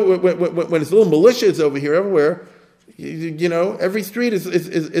there's when it's little militias over here everywhere, every street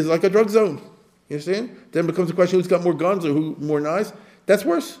is like a drug zone. You understand? Then becomes a question who's got more guns or who more knives. That's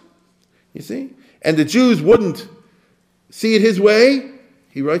worse. You see? And the Jews wouldn't see it his way.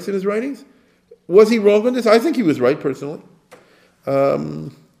 He writes in his writings. Was he wrong on this? I think he was right, personally.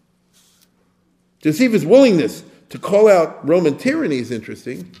 Josephus' willingness to call out Roman tyranny is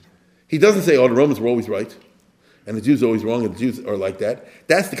interesting. He doesn't say, the Romans were always right, and the Jews are always wrong, and the Jews are like that.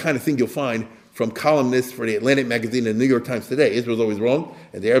 That's the kind of thing you'll find from columnists for the Atlantic magazine and the New York Times today. Israel's always wrong,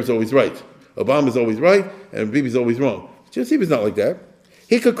 and the Arabs are always right. Obama's always right, and Bibi's always wrong. Josephus is not like that.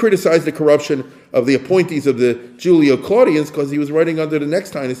 He could criticize the corruption of the appointees of the Julio-Claudians because he was writing under the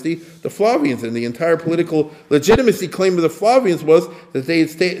next dynasty, the Flavians, and the entire political legitimacy claim of the Flavians was that they had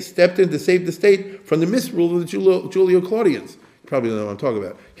stepped in to save the state from the misrule of the Julio-Claudians. You probably don't know what I'm talking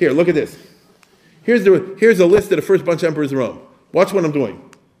about. Here, look at this. Here's a list of the first bunch of emperors of Rome. Watch what I'm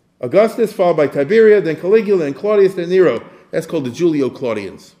doing. Augustus, followed by Tiberia, then Caligula, then Claudius, then Nero. That's called the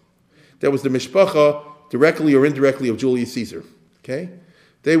Julio-Claudians. That was the mishpacha, directly or indirectly, of Julius Caesar. Okay?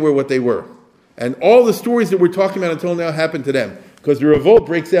 They were what they were. And all the stories that we're talking about until now happened to them. Because the revolt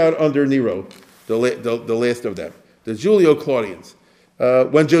breaks out under Nero, the last of them. The Julio-Claudians.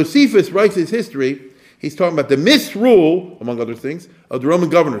 When Josephus writes his history, he's talking about the misrule, among other things, of the Roman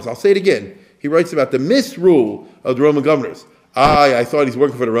governors. I'll say it again. He writes about the misrule of the Roman governors. I thought he's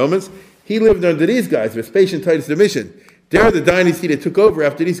working for the Romans. He lived under these guys, Vespasian, Titus, Domitian. They're the dynasty that took over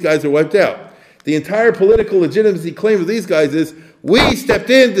after these guys were wiped out. The entire political legitimacy claim of these guys is, we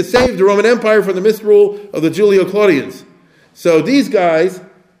stepped in to save the Roman Empire from the misrule of the Julio-Claudians. So these guys,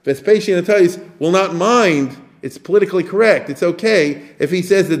 Vespasian and Titus, will not mind. It's politically correct. It's okay if he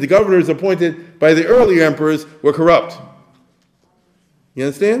says that the governors appointed by the earlier emperors were corrupt. You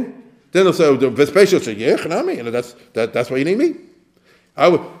understand? Then they'll say, Vespasian will say, yeah, that's why you need me.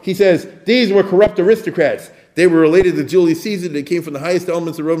 He says, these were corrupt aristocrats. They were related to Julius Caesar. They came from the highest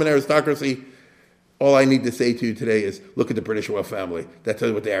elements of Roman aristocracy. All I need to say to you today is, look at the British royal family. That tells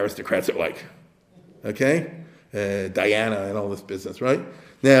you what the aristocrats are like. Okay? Diana and all this business, right?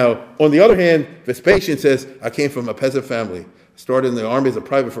 Now, on the other hand, Vespasian says, I came from a peasant family. Started in the army as a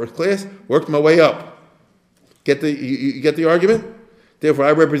private first class, worked my way up. You get the argument? Therefore,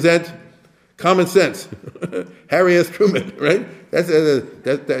 I represent common sense. Harry S. Truman, right?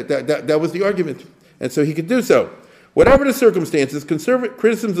 That was the argument. And so he could do so. Whatever the circumstances,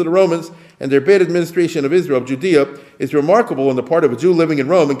 criticisms of the Romans and their bad administration of Israel, Judea, is remarkable on the part of a Jew living in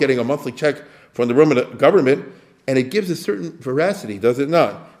Rome and getting a monthly check from the Roman government, and it gives a certain veracity, does it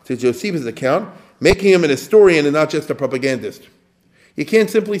not, to Josephus' account, making him an historian and not just a propagandist. You can't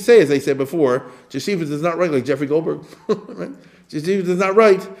simply say, as I said before, Josephus is not right like Jeffrey Goldberg. Right? Josephus is not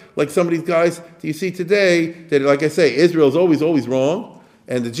right like some of these guys that you see today that, like I say, Israel is always wrong,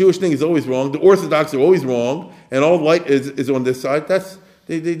 and the Jewish thing is always wrong, the Orthodox are always wrong, and all light is on this side.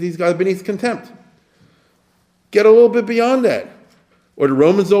 These guys are beneath contempt. Get a little bit beyond that. Or the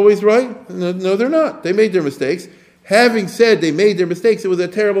Romans always right? No, they're not. They made their mistakes. Having said they made their mistakes, it was a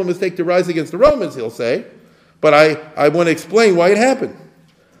terrible mistake to rise against the Romans, he'll say. But I want to explain why it happened.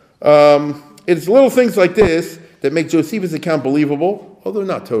 It's little things like this that make Josephus' account believable, although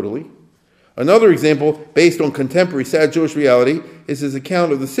not totally. Another example, based on contemporary sad Jewish reality, is his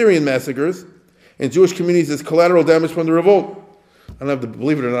account of the Syrian massacres in Jewish communities as collateral damage from the revolt. I don't have to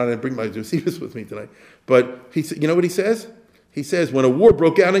believe it or not, I didn't bring my Josephus with me tonight. But you know what he says? He says, when a war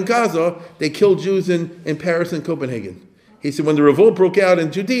broke out in Gaza, they killed Jews in Paris and Copenhagen. He said, when the revolt broke out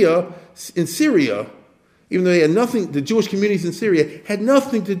in Judea, in Syria, even though they had nothing, the Jewish communities in Syria had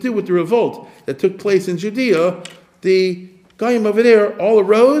nothing to do with the revolt that took place in Judea, the Goyim over there all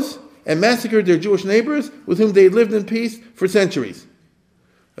arose and massacred their Jewish neighbors with whom they had lived in peace for centuries.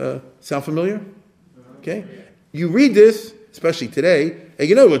 Sound familiar? Okay. You read this, especially today, and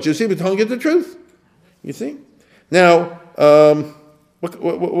you know what Josephus telling you the truth. You see? Now, okay.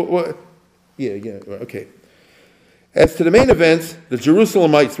 As to the main events, the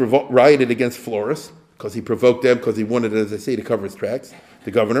Jerusalemites rioted against Florus, because he provoked them, because he wanted, as I say, to cover his tracks,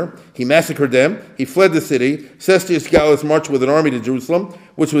 the governor. He massacred them. He fled the city. Cestius Gallus marched with an army to Jerusalem,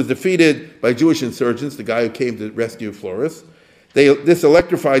 which was defeated by Jewish insurgents, the guy who came to rescue Florus. This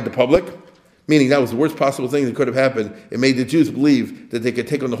electrified the public, meaning that was the worst possible thing that could have happened. It made the Jews believe that they could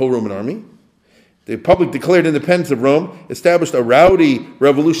take on the whole Roman army. The Republic declared independence of Rome, established a rowdy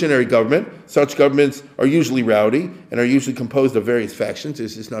revolutionary government. Such governments are usually rowdy and are usually composed of various factions.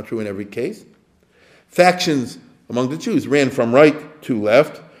 This is not true in every case. Factions among the Jews ran from right to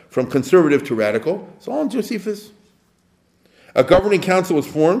left, from conservative to radical. It's all in Josephus. A governing council was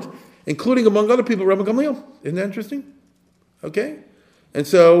formed, including, among other people, Rabbi Gamliel. Isn't that interesting? Okay? And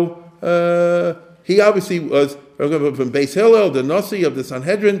so he obviously was from Beis Hillel, the Nasi of the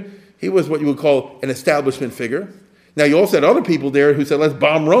Sanhedrin. He was what you would call an establishment figure. Now, you also had other people there who said, let's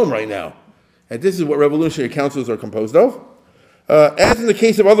bomb Rome right now. And this is what revolutionary councils are composed of. As in the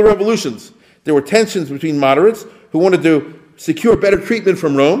case of other revolutions, there were tensions between moderates who wanted to secure better treatment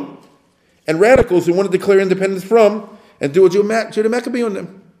from Rome and radicals who wanted to declare independence from and do a Judah Maccabee on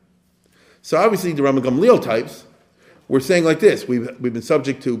them. So obviously the Rabbi Gamliel types were saying like this: we've been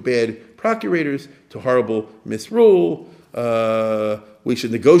subject to bad procurators, to horrible misrule. We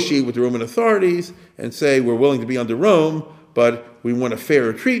should negotiate with the Roman authorities and say we're willing to be under Rome, but we want a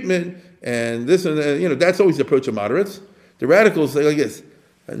fairer treatment. And this and that's always the approach of moderates. The radicals say like this: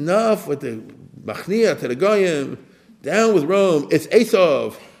 enough with the machnia to the goyim, down with Rome. It's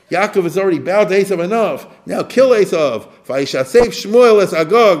Esav. Yaakov has already bowed to Esav enough. Now kill Esav. Vayishasef Shmuel es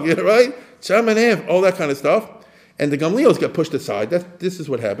Agog. Right? Shamanef, all that kind of stuff. And the Gamliels got pushed aside. This is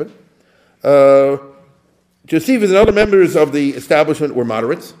what happened. Josephus and other members of the establishment were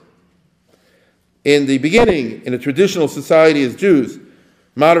moderates. In the beginning, in a traditional society as Jews,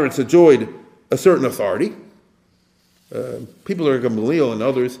 moderates enjoyed a certain authority. People like Gamliel and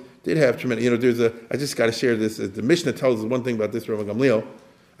others did have tremendous. I just got to share this. The Mishnah tells us one thing about this Rabbi Gamliel.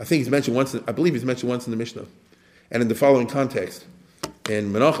 I think I believe he's mentioned once in the Mishnah, and in the following context,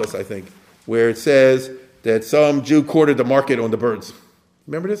 in Menachos, I think, where it says that some Jew courted the market on the birds.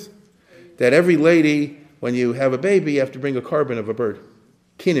 Remember this? That every lady, when you have a baby, you have to bring a carbon of a bird.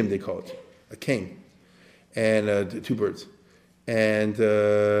 Kinim, they call it. A cane. And 2 birds. And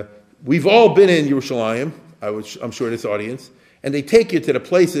we've all been in Yerushalayim, I'm sure this audience, and they take you to the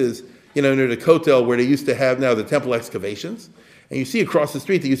places, near the Kotel where they used to have now the temple excavations. And you see across the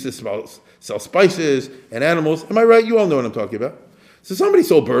street, they used to sell spices and animals. Am I right? You all know what I'm talking about. So somebody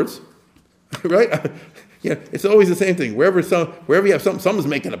sold birds, right? It's always the same thing. Wherever you have something, someone's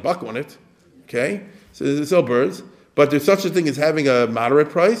making a buck on it. Okay? So they sell birds. But there's such a thing as having a moderate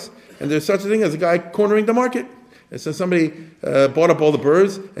price, and there's such a thing as a guy cornering the market. And so somebody bought up all the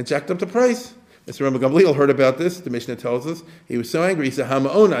birds and jacked up the price. Mr. Rabbi Gamliel heard about this. The Mishnah tells us. He was so angry. He said,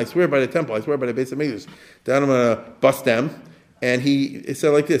 Hama'ona, I swear by the temple, I swear by the Beis HaMikdash, that I'm going to bust them. And he said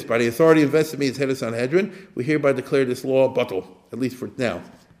like this: by the authority invested me as head of Sanhedrin, we hereby declare this law batal, at least for now.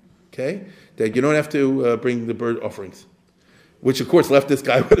 Okay? That you don't have to bring the bird offerings. Which, of course, left this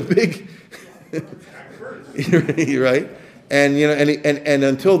guy with a big... right? And, and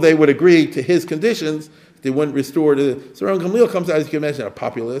until they would agree to his conditions, they wouldn't restore the... So Rabbi Gamliel comes out, as you can imagine, a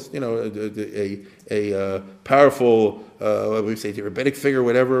populist, a powerful, what we say, rabbinic figure,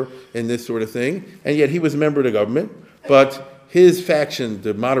 whatever, in this sort of thing. And yet he was a member of the government. But his faction,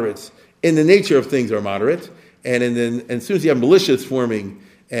 the moderates, in the nature of things are moderate. And as soon as you have militias forming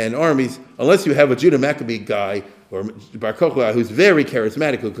and armies, unless you have a Judah Maccabee guy or Bar Kokhba who's very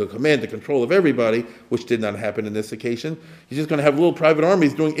charismatic, who could command the control of everybody, which did not happen in this occasion, you're just going to have little private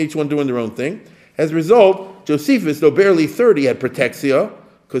armies each one doing their own thing. As a result, Josephus, though barely 30, had protexia,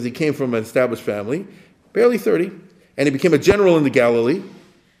 because he came from an established family, barely 30, and he became a general in the Galilee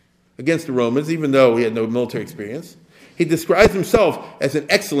against the Romans, even though he had no military experience. He describes himself as an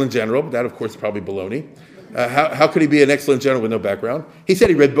excellent general, but that, of course, is probably baloney. How could he be an excellent general with no background? He said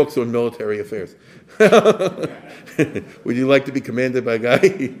he read books on military affairs. Would you like to be commanded by a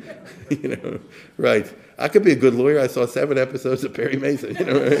guy? Right. I could be a good lawyer. I saw 7 episodes of Perry Mason.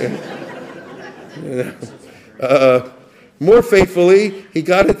 More faithfully, he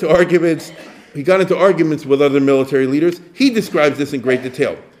got into arguments with other military leaders. He describes this in great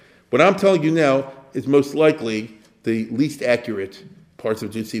detail. What I'm telling you now is most likely the least accurate parts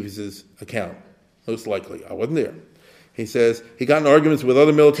of Josephus' account. Most likely. I wasn't there. He says, he got in arguments with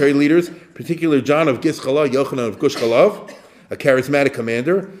other military leaders, particularly John of Gischala, Yochanan of Gush Chalav, a charismatic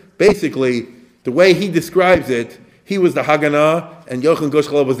commander. Basically, the way he describes it, he was the Haganah, and Yochanan Gush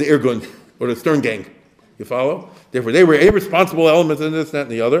Chalav was the Irgun, or the Stern Gang. You follow? Therefore, they were irresponsible elements in this, that,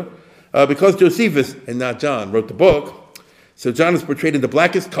 and the other. Because Josephus, and not John, wrote the book, so John is portrayed in the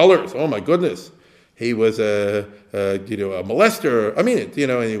blackest colors. Oh my goodness. He was a molester. I mean it,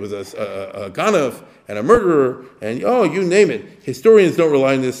 and he was a ganav and a murderer, and you name it. Historians don't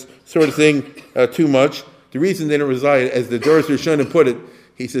rely on this sort of thing too much. The reason they don't rely, as the Doris Rishonim put it,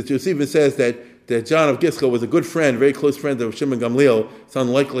 he says, Josephus says that that John of Giskel was a good friend, very close friend of Shimon Gamliel. It's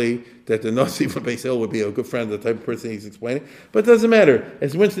unlikely that the Nasi from Beis Hill would be a good friend of the type of person he's explaining. But it doesn't matter.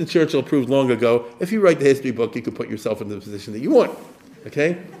 As Winston Churchill proved long ago, if you write the history book, you can put yourself in the position that you want.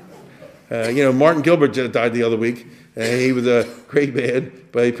 Okay? Martin Gilbert died the other week. He was a great man,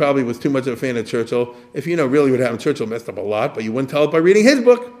 but he probably was too much of a fan of Churchill. If you know really what happened, Churchill messed up a lot, but you wouldn't tell it by reading his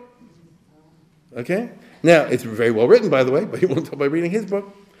book. Okay? Now, it's very well written, by the way, but you won't tell by reading his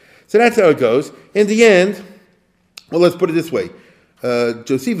book. So that's how it goes. In the end, well, let's put it this way.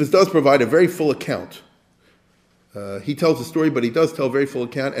 Josephus does provide a very full account. He tells the story, but he does tell a very full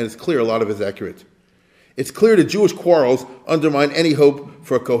account, and it's clear a lot of it is accurate. It's clear that Jewish quarrels undermine any hope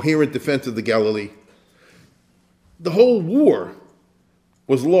for a coherent defense of the Galilee. The whole war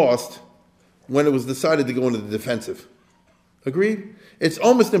was lost when it was decided to go into the defensive. Agreed? It's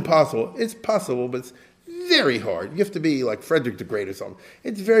almost impossible. It's possible, but it's very hard. You have to be like Frederick the Great or something.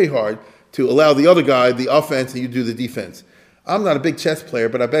 It's very hard to allow the other guy the offense and you do the defense. I'm not a big chess player,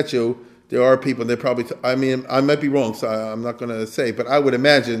 but I bet you there are people, they probably, I might be wrong, so I'm not going to say, but I would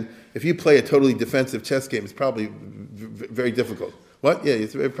imagine if you play a totally defensive chess game, it's probably very difficult. What? Yeah,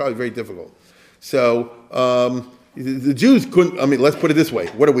 it's probably very difficult. So the Jews couldn't, let's put it this way.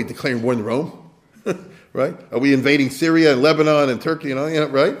 What are we, declaring war in Rome? Right? Are we invading Syria and Lebanon and Turkey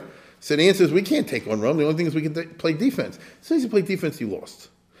and right? So the answer is we can't take on Rome. The only thing is we can play defense. As soon as you play defense, you lost.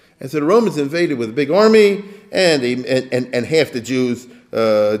 And so the Romans invaded with a big army, and half the Jews,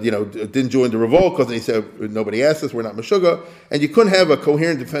 didn't join the revolt because they said nobody asked us, we're not Meshuggah, and you couldn't have a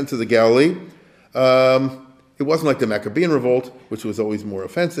coherent defense of the Galilee. It wasn't like the Maccabean revolt, which was always more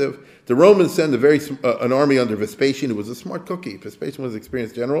offensive. The Romans sent an army under Vespasian, who was a smart cookie. Vespasian was an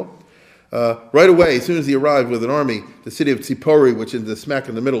experienced general. Right away, as soon as he arrived with an army, the city of Tzipori, which is the smack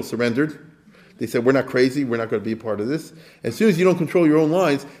in the middle, surrendered. They said, we're not crazy, we're not going to be a part of this. As soon as you don't control your own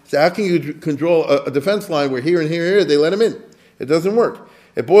lines, so how can you control a defense line where here and here and here, they let them in? It doesn't work.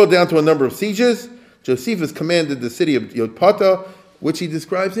 It boiled down to a number of sieges. Josephus commanded the city of Yotpata, which he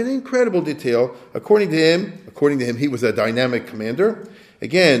describes in incredible detail. According to him, he was a dynamic commander.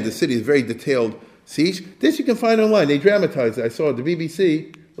 Again, the city is very detailed siege. This you can find online. They dramatized it. I saw the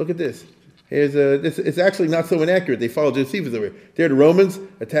BBC. Look at this. It's actually not so inaccurate. They follow Josephus over here. They're the Romans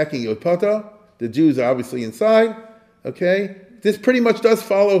attacking Yotpata. The Jews are obviously inside. Okay? This pretty much does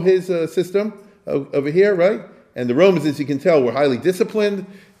follow his system over here, right? And the Romans, as you can tell, were highly disciplined.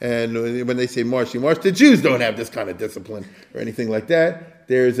 And when they say march, you march. The Jews don't have this kind of discipline or anything like that.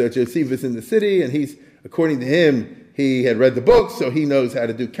 There's Josephus in the city, and according to him, he had read the book, so he knows how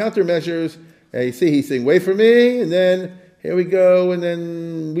to do countermeasures. And you see, he's saying, wait for me, and then here we go, and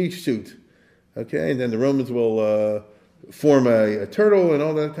then we shoot. Okay, and then the Romans will form a turtle and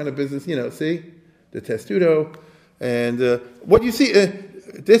all that kind of business. See, the testudo. And what you see,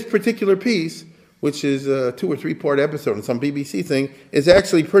 this particular piece, which is a 2 or 3 part episode on some BBC thing, is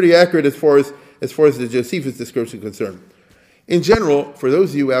actually pretty accurate as far as the Josephus description is concerned. In general, for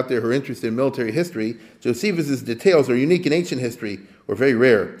those of you out there who are interested in military history, Josephus' details are unique in ancient history, or very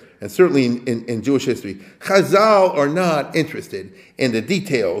rare, and certainly in Jewish history. Chazal are not interested in the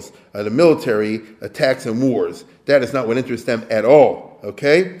details of the military attacks and wars. That is not what interests them at all,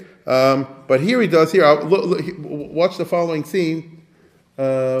 okay? But here he does, watch the following scene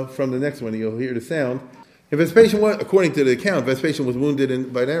from the next one. You'll hear the sound. If Vespasian according to the account, Vespasian was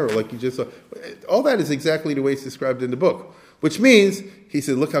wounded by an arrow, like you just saw. All that is exactly the way it's described in the book. Which means, he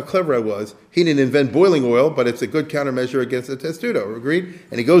said, look how clever I was. He didn't invent boiling oil, but it's a good countermeasure against the testudo. Agreed?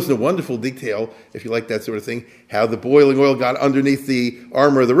 And he goes into wonderful detail, if you like that sort of thing, how the boiling oil got underneath the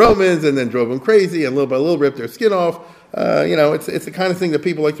armor of the Romans and then drove them crazy and little by little ripped their skin off. It's the kind of thing that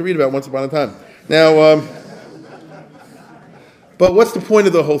people like to read about once upon a time. Now, but what's the point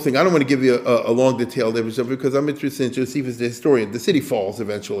of the whole thing? I don't want to give you a long detailed episode because I'm interested in Josephus the historian. The city falls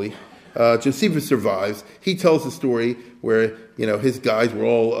eventually. Josephus survives. He tells the story where his guys were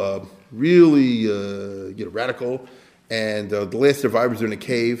all really radical, and the last survivors are in a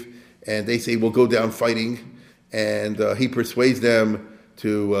cave, and they say we'll go down fighting, and he persuades them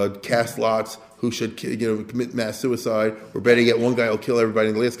to cast lots who should commit mass suicide, or better yet, one guy will kill everybody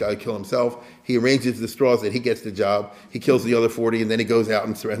and the last guy will kill himself. He arranges the straws that he gets the job. He kills the other 40, and then he goes out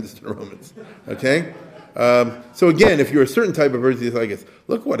and surrenders to the Romans. Okay. So again, if you're a certain type of person, I guess,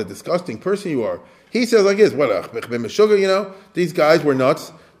 look what a disgusting person you are. He says like this, these guys were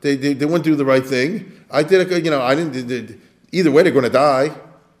nuts. They wouldn't do the right thing. I did I didn't, either way they're going to die.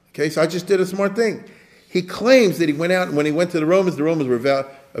 Okay, so I just did a smart thing. He claims that he went out, and when he went to the Romans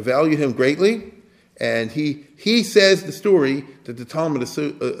valued him greatly, And he says the story that the Talmud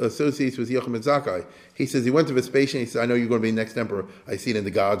associates with Yochanan ben Zakkai. He says he went to Vespasian. He said, "I know you're going to be the next emperor. I see it in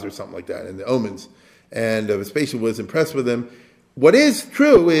the gods or something like that, in the omens." And Vespasian was impressed with him. What is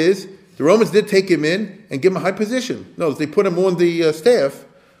true is the Romans did take him in and give him a high position. No, they put him on the staff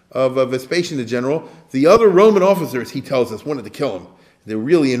of Vespasian, the general. The other Roman officers, he tells us, wanted to kill him. They were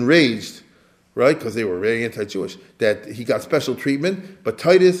really enraged, right, because they were very anti-Jewish, that he got special treatment. But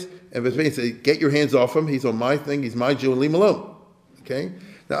Titus and Vespasian said, "Get your hands off him. He's on my thing. He's my Jew, and leave him alone." Okay?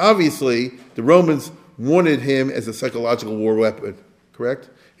 Now, obviously, the Romans wanted him as a psychological war weapon, correct?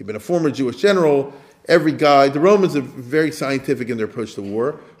 He'd been a former Jewish general. The Romans are very scientific in their approach to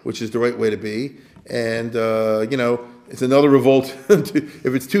war, which is the right way to be. And, it's another revolt. If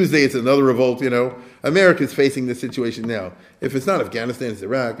it's Tuesday, it's another revolt, America's facing this situation now. If it's not Afghanistan, it's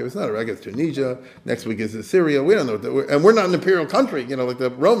Iraq. If it's not Iraq, it's Tunisia. Next week is Syria. We don't know. And we're not an imperial country, like the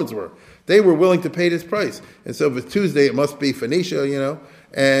Romans were. They were willing to pay this price. And so if it's Tuesday, it must be Phoenicia,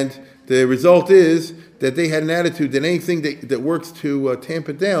 And the result is that they had an attitude that anything that works to tamp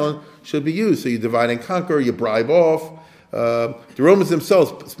it down should be used. So you divide and conquer, you bribe off. The Romans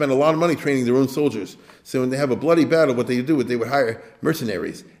themselves spent a lot of money training their own soldiers. So when they have a bloody battle, what they would do is they would hire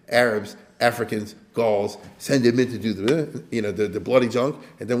mercenaries, Arabs, Africans, Gauls, send them in to do the bloody junk,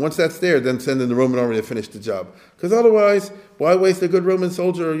 and then once that's there, then send in the Roman army to finish the job. Because otherwise, why waste a good Roman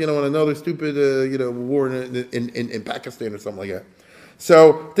soldier, on another stupid, war in Pakistan or something like that?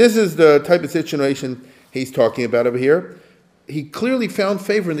 So this is the type of situation he's talking about over here. He clearly found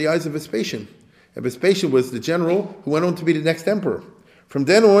favor in the eyes of Vespasian. And Vespasian was the general who went on to be the next emperor. From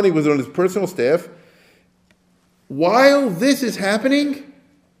then on, he was on his personal staff. While this is happening,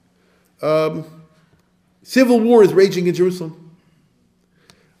 civil war is raging in Jerusalem.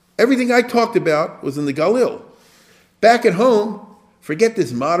 Everything I talked about was in the Galil. Back at home, forget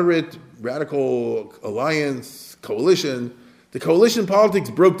this moderate, radical alliance, coalition. The coalition politics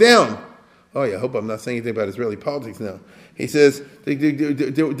broke down. Oh yeah, I hope I'm not saying anything about Israeli politics now. He says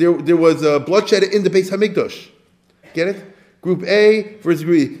there was bloodshed in the Beis Hamikdash. Get it? Group A versus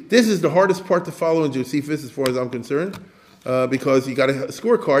Group B. This is the hardest part to follow in Josephus, as far as I'm concerned, because you got a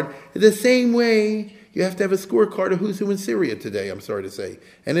scorecard. The same way you have to have a scorecard of who's who in Syria today, I'm sorry to say,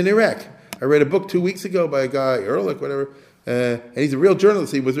 and in Iraq. I read a book 2 weeks ago by a guy, Ehrlich, whatever, and he's a real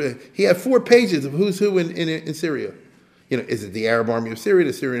journalist. He had 4 pages of who's who in Syria. Is it the Arab army of Syria,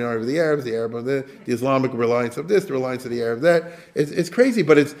 the Syrian army of the Arabs, the Arab of the Islamic reliance of this, the reliance of the Arab of that? It's crazy,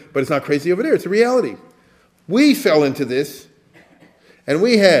 but it's not crazy over there. It's a reality. We fell into this, and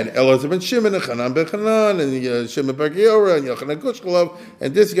we had Elazar ben Shimon and Chanan ben Chanan and Shimon bar Giora and Yochanan Gushkolov,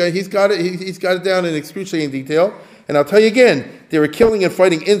 and this guy, he's got it down in excruciating detail. And I'll tell you again, they were killing and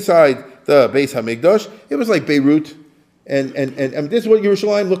fighting inside the Beis Hamikdash. It was like Beirut, and this is what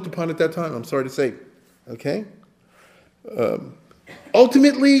Yerushalayim looked upon at that time. I'm sorry to say, okay.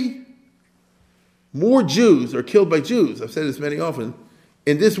 Ultimately, more Jews are killed by Jews, I've said this many often,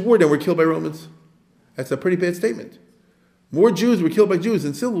 in this war than were killed by Romans. That's a pretty bad statement. More Jews were killed by Jews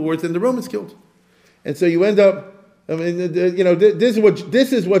in civil wars than the Romans killed. And so you end up,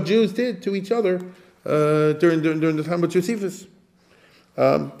 this is what Jews did to each other during the time of Josephus.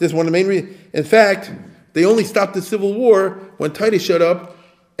 This is one of the main reasons. In fact, they only stopped the civil war when Titus showed up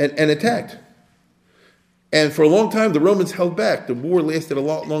and attacked. And for a long time, the Romans held back. The war lasted a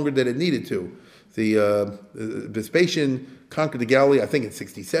lot longer than it needed to. The Vespasian conquered the Galilee, I think in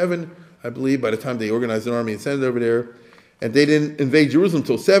 67, I believe, by the time they organized an army and sent it over there. And they didn't invade Jerusalem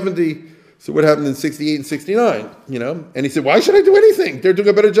until 70. So what happened in 68 and 69, And he said, why should I do anything? They're doing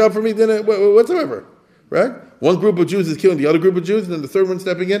a better job for me than whatsoever, right? One group of Jews is killing the other group of Jews, and then the third one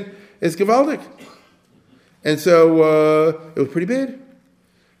stepping in is Gavaldik. And so it was pretty bad.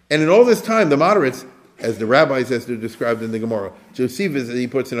 And in all this time, the moderates, as the rabbis, as they're described in the Gemara, Josephus, as he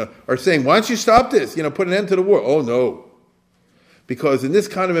puts in, are saying, why don't you stop this? Put an end to the war. Oh, no. Because in this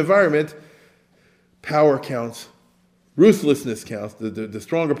kind of environment, power counts. Ruthlessness counts. The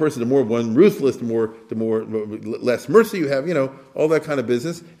stronger person, the more one ruthless, the more less mercy you have. All that kind of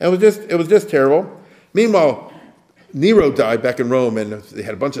business. And it was just terrible. Meanwhile, Nero died back in Rome, and they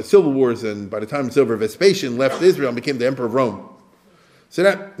had a bunch of civil wars. And by the time it's over, Vespasian left Israel and became the emperor of Rome. So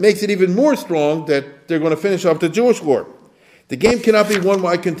that makes it even more strong that they're going to finish off the Jewish war. The game cannot be won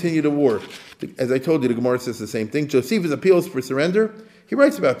while I continue the war. As I told you, the Gemara says the same thing. Josephus appeals for surrender. He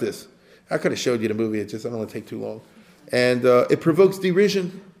writes about this. I could have showed you the movie. I don't want to take too long. And it provokes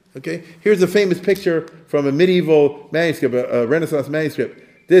derision. Okay, here's a famous picture from a medieval manuscript, a Renaissance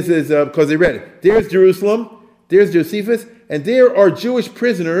manuscript. This is because they read it. There's Jerusalem. There's Josephus, and there are Jewish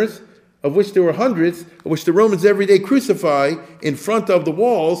prisoners, of which there were hundreds, of which the Romans every day crucify in front of the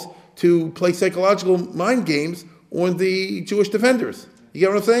walls to play psychological mind games on the Jewish defenders. You get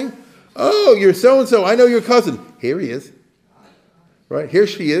what I'm saying? Oh, you're so-and-so. I know your cousin. Here he is. Right? Here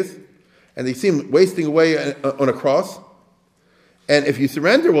she is. And they see him wasting away on a cross. And if you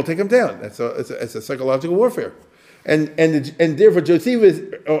surrender, we'll take him down. It's a psychological warfare. And therefore, Josephus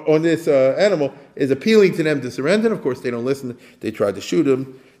on this animal is appealing to them to surrender. And of course, they don't listen. They tried to shoot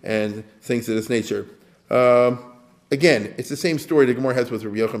him and things of this nature. Again, it's the same story the Gemara has with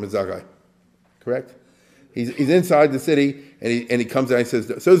Rabbi Yochanan ben Zakkai. Correct? He's inside the city, and he comes out and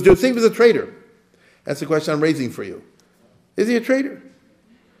says, so is Josephus a traitor? That's the question I'm raising for you. Is he a traitor?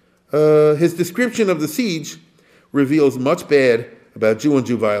 His description of the siege reveals much bad about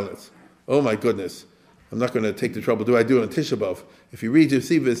Jew-on-Jew violence. Oh my goodness. I'm not going to take the trouble. Do I do it on Tisha B'Av? If you read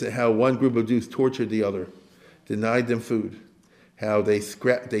Josephus and how one group of Jews tortured the other, denied them food, how they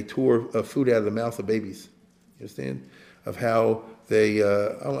tore food out of the mouth of babies. You understand? Of how they,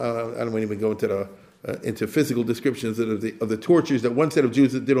 I don't even go into physical descriptions of the tortures that one set of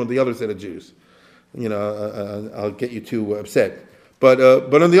Jews did on the other set of Jews. You know, I'll get you too upset. But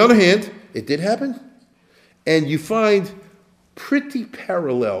on the other hand, it did happen. And you find pretty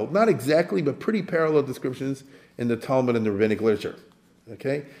parallel, not exactly, but pretty parallel descriptions in the Talmud and the rabbinic literature.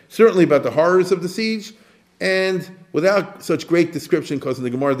 Okay? Certainly about the horrors of the siege, and without such great description, because in the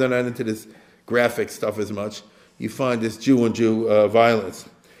Gemara they're not into this graphic stuff as much, you find this Jew-on-Jew violence.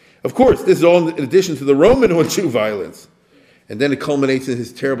 Of course, this is all in addition to the Roman-on-Jew violence. And then it culminates in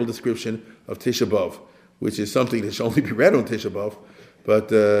his terrible description of Tisha B'Av, which is something that should only be read on Tisha B'Av. But,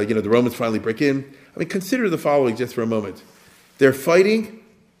 the Romans finally break in. I mean, consider the following just for a moment. They're fighting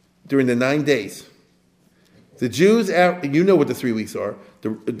during the 9 days. The Jews, you know what the 3 weeks are.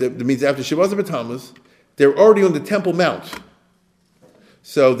 That means after Shavuos B'Tammuz, they're already on the Temple Mount.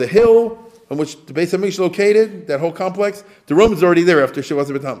 So the hill on which the Beis Hamikdash is located, that whole complex, the Romans are already there after Shavuos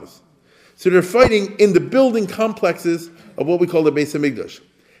B'Tammuz. So they're fighting in the building complexes of what we call the Beis Hamikdash.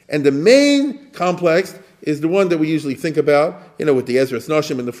 And the main complex is the one that we usually think about, with the Ezras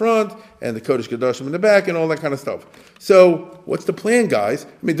Nashim in the front and the Kodesh Kodashim in the back and all that kind of stuff. So what's the plan, guys?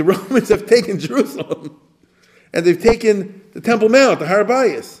 I mean, the Romans have taken Jerusalem and they've taken the Temple Mount, the Har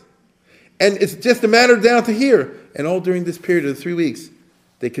Bayis. And it's just a matter down to here. And all during this period of the 3 weeks,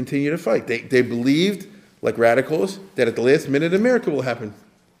 they continue to fight. They believed, like radicals, that at the last minute a miracle will happen.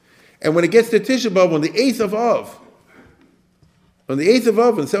 And when it gets to Tisha B'Av, on the 8th of Av, and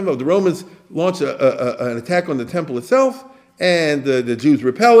 7th of the Romans launch an attack on the temple itself, and the Jews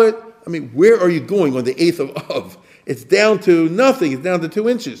repel it. I mean, where are you going on the 8th of Av? It's down to nothing. It's down to 2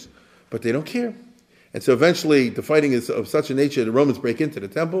 inches. But they don't care. And so eventually the fighting is of such a nature, the Romans break into the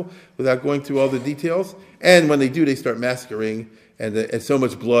temple without going through all the details. And when they do, they start massacring. And so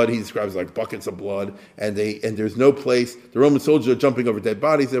much blood, he describes like buckets of blood, and there's no place. The Roman soldiers are jumping over dead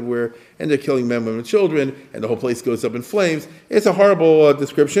bodies everywhere, and they're killing men, women, and children, and the whole place goes up in flames. It's a horrible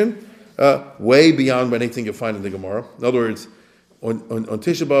description, way beyond anything you'll find in the Gemara. In other words, on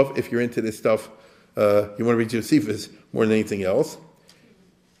Tisha B'Av, if you're into this stuff, you want to read Josephus more than anything else.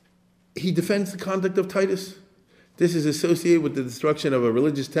 He defends the conduct of Titus. This is associated with the destruction of a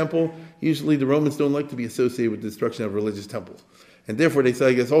religious temple. Usually the Romans don't like to be associated with the destruction of religious temples. And therefore they say,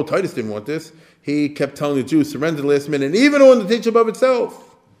 I guess, Titus didn't want this. He kept telling the Jews, surrender the last minute. And even on the Tisha B'Av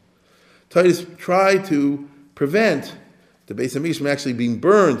itself, Titus tried to prevent the Beis Hamikdash from actually being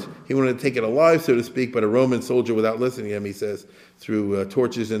burned. He wanted to take it alive, so to speak, but a Roman soldier, without listening to him, he says, threw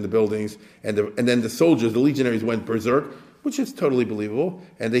torches in the buildings. And then the soldiers, the legionaries, went berserk, which is totally believable.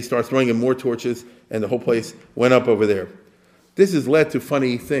 And they start throwing in more torches, and the whole place went up over there. This has led to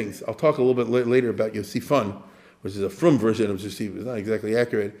funny things. I'll talk a little bit later about Yosifan, which is a Frum version of Josephus. It's not exactly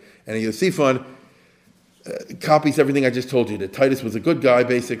accurate. And Yosifan copies everything I just told you, that Titus was a good guy,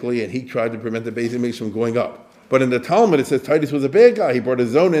 basically, and he tried to prevent the Beis Hamikdash from going up. But in the Talmud, it says Titus was a bad guy. He brought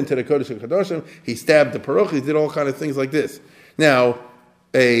his own into the Kodesh HaKadoshim. He stabbed the Paroch. He did all kind of things like this. Now,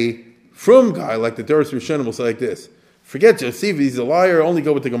 a Frum guy like the Doros Rishonim will say like this: forget Josephus, he's a liar, only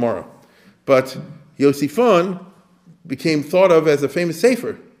go with the Gemara. But Yosifan became thought of as a famous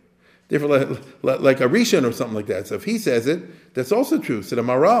sefer. Therefore, like a Rishon or something like that. So if he says it, that's also true. So the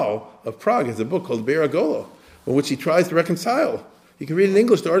Maharal of Prague has a book called Be'er Agola, in which he tries to reconcile. You can read in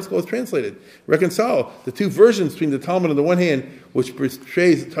English, the article is translated. Reconcile the two versions between the Talmud on the one hand, which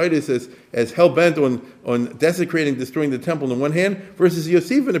portrays Titus as hell-bent on desecrating, destroying the temple on the one hand, versus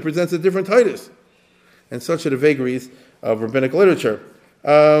Yosifan, it presents a different Titus. And such are the vagaries of rabbinic literature.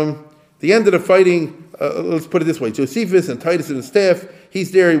 The end of the fighting, let's put it this way: Josephus and Titus and his staff, he's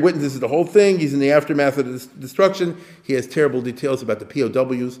there, he witnesses the whole thing, he's in the aftermath of the destruction. He has terrible details about the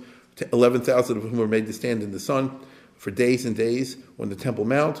POWs, 11,000 of whom were made to stand in the sun for days and days on the Temple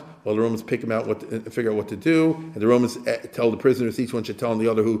Mount, while the Romans pick them out, figure out what to do, and the Romans tell the prisoners, each one should tell the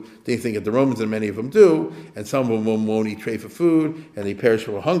other who they think of the Romans, and many of them do, and some of them won't eat tray for food, and they perish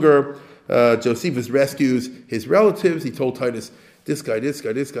for hunger. Josephus rescues his relatives. He told Titus, this guy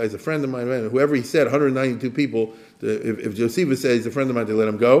is a friend of mine. Whoever he said, 192 people, if Josephus says he's a friend of mine, they let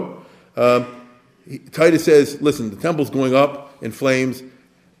him go. Titus says, listen, the temple's going up in flames.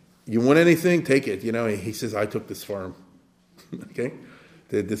 You want anything? Take it. He says, I took this for him. Okay?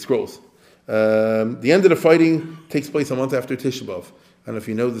 The scrolls. The end of the fighting takes place a month after Tisha B'Av. I don't know if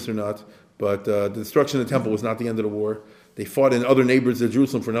you know this or not, but the destruction of the temple was not the end of the war. They fought in other neighbors of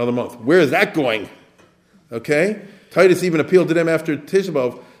Jerusalem for another month. Where is that going? Okay? Titus even appealed to them after Tisha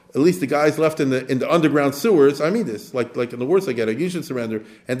B'Av. At least the guys left in the underground sewers. I mean this, like in the Warsaw Ghetto, you should surrender.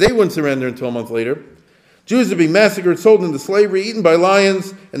 And they wouldn't surrender until a month later. Jews are being massacred, sold into slavery, eaten by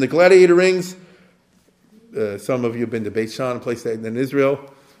lions in the gladiator rings. Some of you have been to Beit Shan, a place in Israel.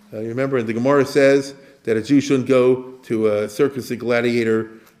 You remember, the Gemara says that a Jew shouldn't go to a circus, a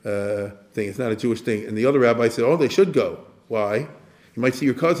gladiator thing. It's not a Jewish thing. And the other rabbi said, they should go. Why? You might see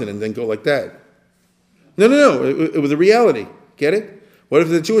your cousin and then go like that. No. It was a reality. Get it? What if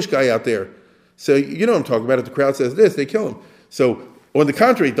there's a Jewish guy out there? So you know what I'm talking about. If the crowd says this, they kill him. So on the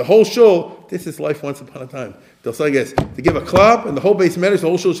contrary, the whole shul, this is life once upon a time. They'll say, I guess, to give a clap, and the whole base matters, the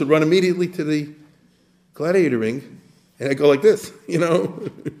whole shul should run immediately to the gladiator ring, and I go like this,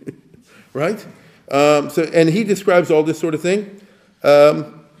 right? And he describes all this sort of thing.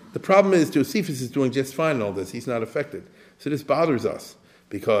 The problem is Josephus is doing just fine in all this. He's not affected. So this bothers us,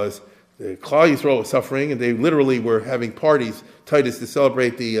 because the Klal Yisrael was suffering, and they literally were having parties, Titus, to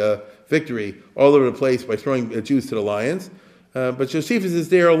celebrate the victory all over the place by throwing Jews to the lions. But Josephus is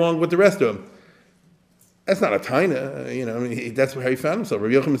there along with the rest of them. That's not a taina, that's how he found himself.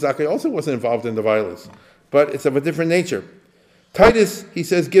 Rabbi Yochanan ben Zakkai also wasn't involved in the violence, but it's of a different nature. Titus, he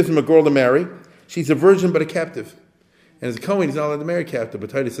says, gives him a girl to marry. She's a virgin but a captive. And as a Kohen, he's not allowed to marry a captive,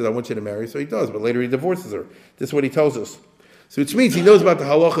 but Titus says, I want you to marry, so he does, but later he divorces her. This is what he tells us. So which means he knows about the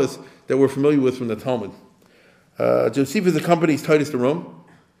halachas that we're familiar with from the Talmud. Josephus accompanies Titus to Rome.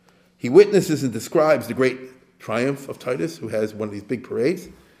 He witnesses and describes the great triumph of Titus, who has one of these big parades.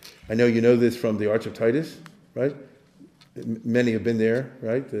 I know you know this from the Arch of Titus, right? Many have been there,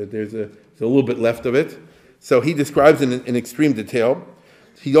 right? There's a little bit left of it. So he describes it in extreme detail.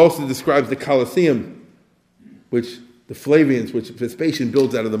 He also describes the Colosseum, which the Flavians, which Vespasian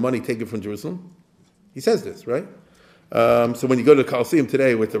builds out of the money taken from Jerusalem. He says this, right? So when you go to the Colosseum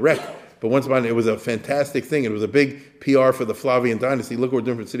today with the wreck, but once upon it was a fantastic thing. It was a big PR for the Flavian dynasty. Look what we're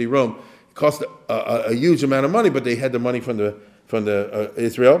doing for the city of Rome. It cost a huge amount of money, but they had the money from the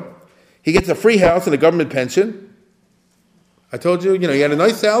Israel. He gets a free house and a government pension. I told you, he had a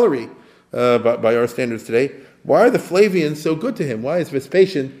nice salary by our standards today. Why are the Flavians so good to him? Why is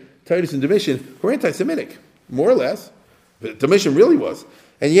Vespasian, Titus, and Domitian were anti-Semitic, more or less? Domitian really was.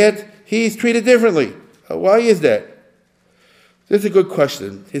 And yet, he's treated differently. Why is that? This is a good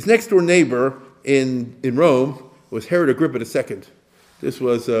question. His next-door neighbor in Rome was Herod Agrippa II. This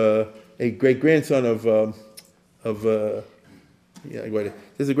was a great-grandson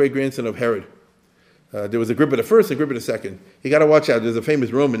this is a great-grandson of Herod. There was Agrippa I and Agrippa II. You got to watch out. There's a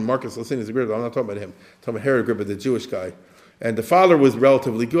famous Roman, Marcus Licinius Agrippa. I'm not talking about him. I'm talking about Herod Agrippa, the Jewish guy. And the father was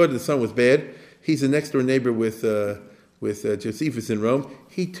relatively good. The son was bad. He's a next-door neighbor with Josephus in Rome.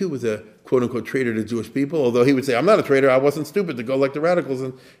 He, too, was a quote-unquote traitor to Jewish people, although he would say, I'm not a traitor. I wasn't stupid to go like the radicals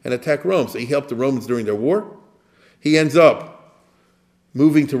and attack Rome. So he helped the Romans during their war. He ends up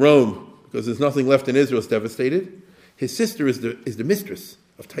moving to Rome because there's nothing left in Israel. It's devastated. His sister is the mistress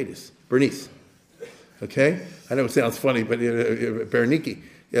of Titus, Bernice. Okay? I know it sounds funny, but Berenike.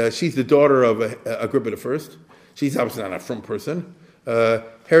 She's the daughter of Agrippa I. She's obviously not a frum person.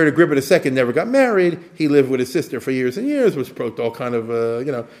 Herod Agrippa II never got married. He lived with his sister for years and years, which provoked all kind of,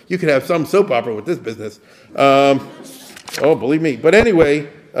 you could have some soap opera with this business. Believe me. But anyway,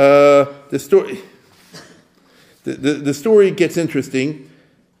 the story gets interesting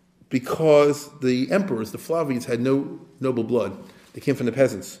because the emperors, the Flavians, had no noble blood. They came from the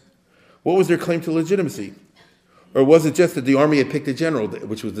peasants. What was their claim to legitimacy? Or was it just that the army had picked a general,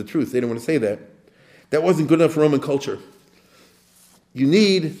 which was the truth? They didn't want to say that. That wasn't good enough for Roman culture. You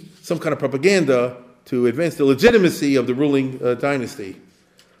need some kind of propaganda to advance the legitimacy of the ruling dynasty.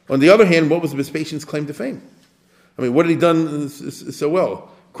 On the other hand, what was Vespasian's claim to fame? I mean, what had he done so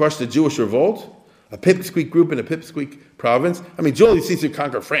well? Crushed the Jewish revolt? A pipsqueak group in a pipsqueak province? I mean, Julius Caesar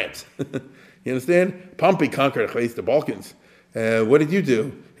conquered France. You understand? Pompey conquered the Balkans. What did you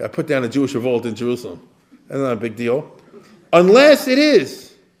do? I put down a Jewish revolt in Jerusalem. That's not a big deal. Unless it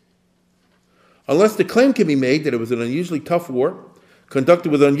is unless the claim can be made that it was an unusually tough war,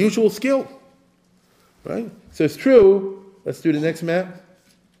 conducted with unusual skill. Right? So it's true. Let's do the next map.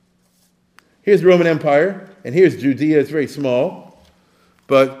 Here's the Roman Empire, and here's Judea. It's very small.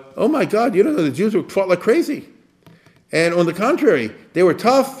 But, oh my God, you don't know, the Jews were fought like crazy. And on the contrary, they were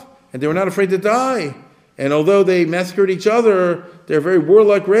tough, and they were not afraid to die. And although they massacred each other, they're a very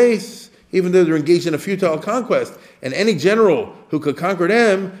warlike race, even though they're engaged in a futile conquest. And any general who could conquer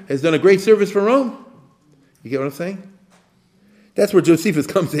them has done a great service for Rome. You get what I'm saying? That's where Josephus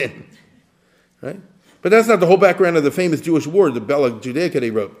comes in. Right? But that's not the whole background of the famous Jewish war, the Bella Judaica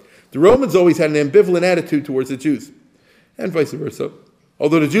they wrote. The Romans always had an ambivalent attitude towards the Jews, and vice versa.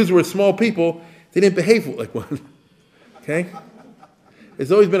 Although the Jews were a small people, they didn't behave like one. Okay?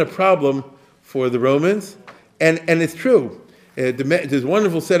 It's always been a problem for the Romans, and it's true. There's a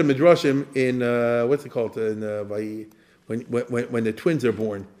wonderful set of midrashim in, what's it called, when the twins are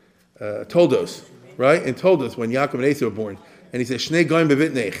born, Toldos, right? In Toldos, when Yaakov and Esau are born, and he says, Shnei goyim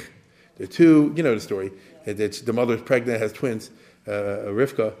bevitnech. There are two, you know the story, the mother is pregnant, has twins,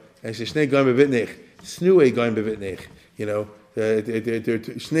 Rivka, and she says, Shnei goyim bevitnech, Snue goyim bevitnech, you know,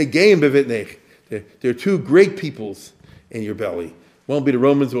 Shnei geim bevitnech. There are two great peoples in your belly. One will be the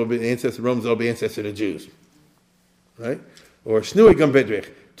Romans, one will be the ancestors of the Romans, one will be ancestors of the Jews. Right? Or Shnui Gam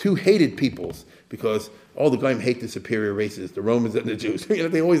Bedrich, two hated peoples, because all the Goyim hate the superior races, the Romans and the Jews. You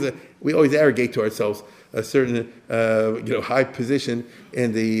know, we always arrogate to ourselves a certain high position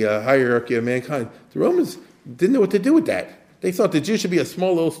in the hierarchy of mankind. The Romans didn't know what to do with that. They thought the Jews should be a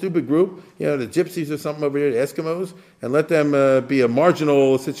small little stupid group, you know, the gypsies or something over here, the Eskimos, and let them be a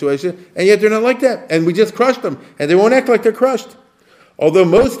marginal situation, and yet they're not like that. And we just crushed them, and they won't act like they're crushed. Although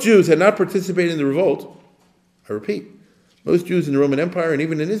most Jews had not participated in the revolt, I repeat, most Jews in the Roman Empire and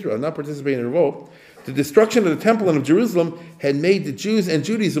even in Israel had not participated in the revolt, the destruction of the Temple and of Jerusalem had made the Jews and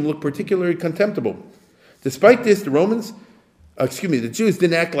Judaism look particularly contemptible. Despite this, the Jews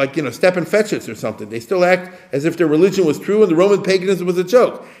didn't act like, Stephen Fetchits or something. They still act as if their religion was true and the Roman paganism was a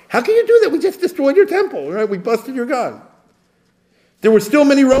joke. How can you do that? We just destroyed your temple, right? We busted your God. There were still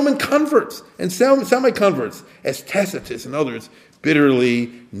many Roman converts and semi-converts, as Tacitus and others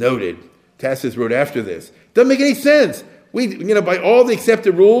bitterly noted. Tacitus wrote after this. Doesn't make any sense. We, by all the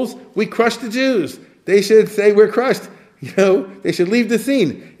accepted rules, we crushed the Jews. They should say we're crushed. They should leave the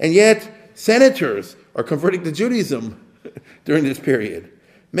scene. And yet, senators are converting to Judaism during this period.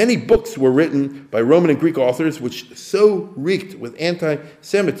 Many books were written by Roman and Greek authors which so reeked with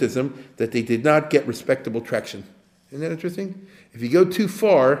anti-Semitism that they did not get respectable traction. Isn't that interesting? If you go too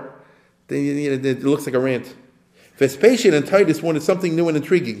far, then it looks like a rant. Vespasian and Titus wanted something new and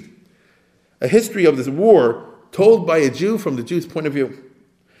intriguing. A history of this war told by a Jew from the Jew's point of view.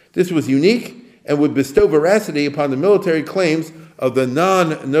 This was unique and would bestow veracity upon the military claims of the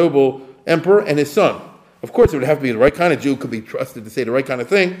non-noble emperor and his son. Of course, it would have to be the right kind of Jew who could be trusted to say the right kind of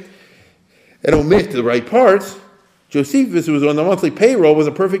thing and omit the right parts. Josephus, who was on the monthly payroll, was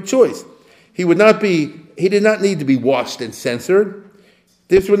a perfect choice. He did not need to be washed and censored.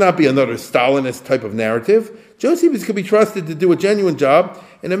 This would not be another Stalinist type of narrative. Josephus could be trusted to do a genuine job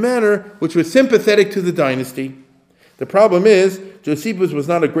in a manner which was sympathetic to the dynasty. The problem is, Josephus was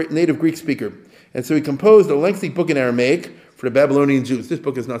not a great native Greek speaker, and so he composed a lengthy book in Aramaic for the Babylonian Jews. This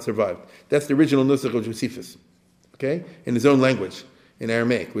book has not survived. That's the original Nusach of Josephus, okay, in his own language, in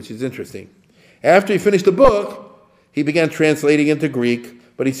Aramaic, which is interesting. After he finished the book, he began translating into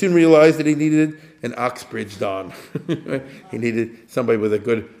Greek, but he soon realized that he needed an Oxbridge Don. He needed somebody with a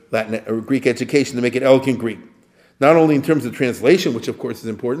good Latin or Greek education to make it eloquent Greek. Not only in terms of translation, which of course is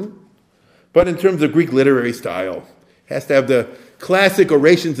important, but in terms of Greek literary style. Has to have the classic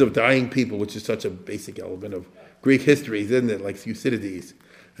orations of dying people, which is such a basic element of Greek history, isn't it? Like Thucydides.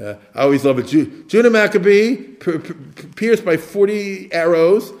 I always love it. Judah Maccabee, pierced by 40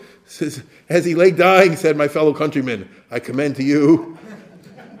 arrows, says, as he lay dying, said, "My fellow countrymen, I commend to you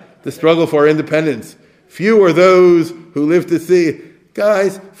the struggle for our independence. Few are those who live to see."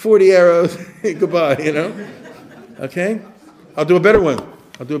 Guys, 40 arrows, goodbye, Okay? I'll do a better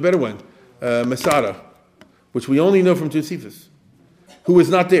one. Masada, which we only know from Josephus, who was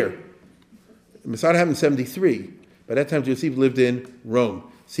not there. Masada happened in 73. By that time, Josephus lived in Rome.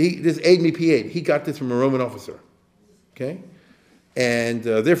 See, this aid me P8, he got this from a Roman officer. Okay? And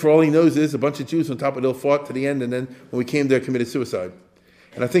therefore, all he knows is a bunch of Jews on top of the hill fought to the end, and then when we came there, committed suicide.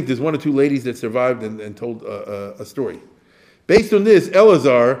 And I think there's one or two ladies that survived and told a story. Based on this,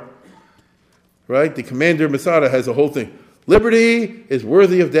 Eleazar, right, the commander of Masada, has a whole thing. Liberty is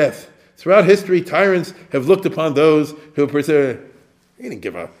worthy of death. Throughout history, tyrants have looked upon those who pursue. He didn't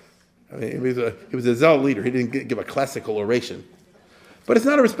give he was a zealot leader. He didn't give a classical oration. But it's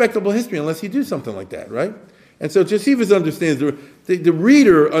not a respectable history unless you do something like that, right? And so Josephus understands, the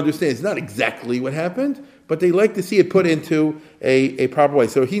reader understands not exactly what happened, but they like to see it put into a proper way.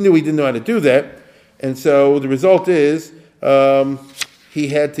 So he knew he didn't know how to do that. And so the result is he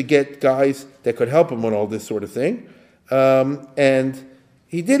had to get guys that could help him on all this sort of thing. And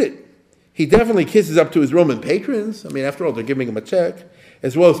he did it. He definitely kisses up to his Roman patrons. I mean, after all, they're giving him a check,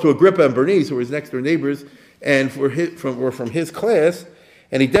 as well as to Agrippa and Bernice, who were his next-door neighbors, and were from his class.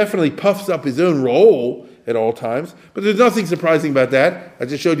 And he definitely puffs up his own role at all times. But there's nothing surprising about that. I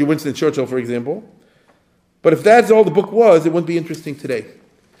just showed you Winston Churchill, for example. But if that's all the book was, it wouldn't be interesting today.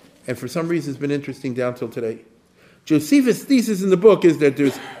 And for some reason, it's been interesting down till today. Josephus' thesis in the book is that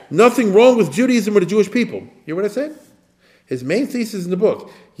there's nothing wrong with Judaism or the Jewish people. Hear what I said? His main thesis in the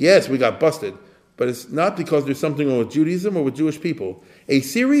book, yes, we got busted, but it's not because there's something wrong with Judaism or with Jewish people. A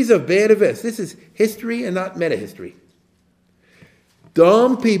series of bad events. This is history and not meta-history.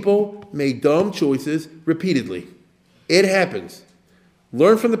 Dumb people made dumb choices repeatedly. It happens.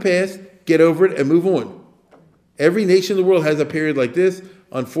 Learn from the past, get over it, and move on. Every nation in the world has a period like this.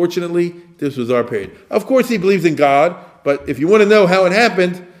 Unfortunately, this was our period. Of course, he believes in God, but if you want to know how it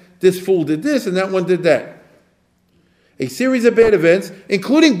happened, this fool did this and that one did that. A series of bad events,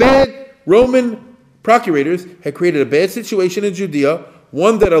 including bad Roman procurators, had created a bad situation in Judea,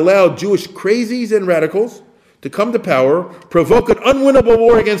 one that allowed Jewish crazies and radicals to come to power, provoke an unwinnable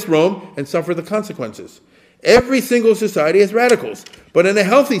war against Rome, and suffer the consequences. Every single society has radicals, but in a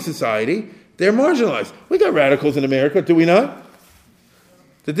healthy society, they're marginalized. We got radicals in America, do we not?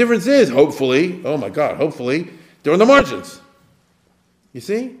 The difference is, hopefully, oh my God, hopefully, they're on the margins. You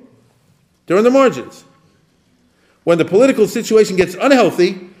see? They're on the margins. When the political situation gets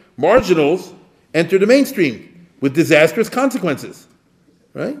unhealthy, marginals enter the mainstream with disastrous consequences.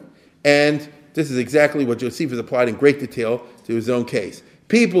 Right? And this is exactly what Josephus applied in great detail to his own case.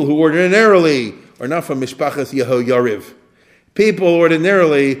 People who ordinarily are not from Mishpachas Yehoyariv. People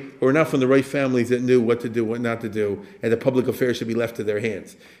ordinarily who are not from the right families that knew what to do, what not to do, and the public affairs should be left to their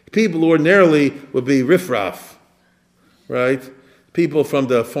hands. People ordinarily would be riffraff, right? People from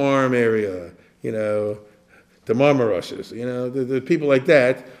the farm area, the Marmarushes, the people like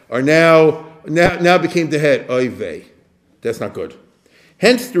that are now became the head. Oy vey. That's not good.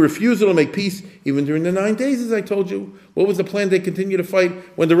 Hence the refusal to make peace even during the 9 days, as I told you. What was the plan? They continue to fight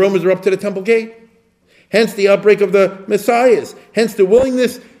when the Romans were up to the temple gate. Hence the outbreak of the Messiahs. Hence the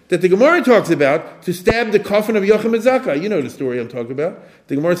willingness that the Gemara talks about to stab the coffin of Yochim and Zakkai. You know the story I'm talking about.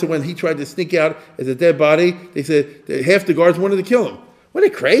 The Gemara said when he tried to sneak out as a dead body, they said half the guards wanted to kill him. Were they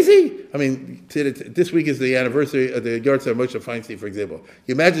crazy? I mean, this week is the anniversary of the Yahrzeit of Moshe Feinstein, for example.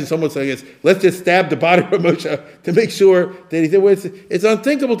 You imagine someone saying, let's just stab the body of Moshe to make sure that he did what it's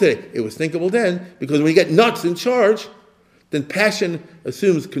unthinkable today. It was thinkable then, because when you get nuts in charge, then passion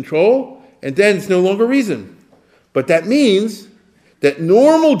assumes control, and then it's no longer reason. But that means that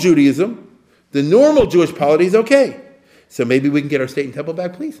normal Judaism, the normal Jewish polity is okay. So maybe we can get our state and temple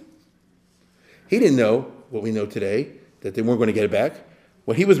back, please. He didn't know what we know today, that they weren't going to get it back.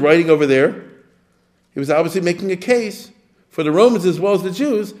 When he was writing over there, he was obviously making a case for the Romans as well as the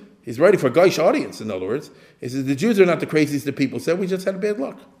Jews. He's writing for a Gaish audience, in other words. He says the Jews are not the craziest that people said, we just had bad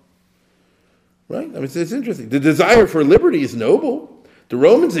luck. Right? I mean, it's interesting. The desire for liberty is noble. The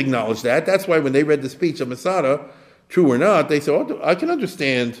Romans acknowledged that. That's why when they read the speech of Masada, true or not, they said, oh, I can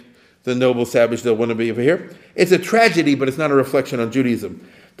understand the noble savage that want to be over here. It's a tragedy, but it's not a reflection on Judaism.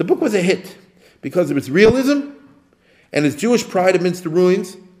 The book was a hit because of its realism and its Jewish pride amidst the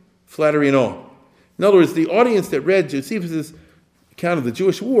ruins, flattery and all. In other words, the audience that read Josephus' account of the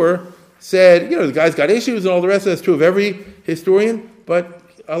Jewish war said, the guy's got issues and all the rest. That's true of every historian, but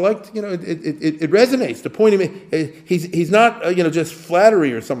I liked, it resonates. The point of it, he's not, just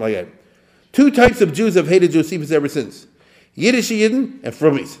flattery or something like that. Two types of Jews have hated Josephus ever since: Yiddish Yidden and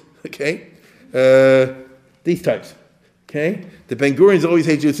Frummies. Okay, these types. Okay, the Ben Gurions always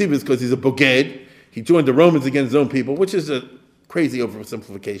hate Josephus because he's a boged. He joined the Romans against his own people, which is a crazy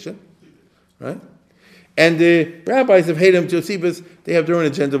oversimplification, right? And the rabbis have hated him. Josephus, they have their own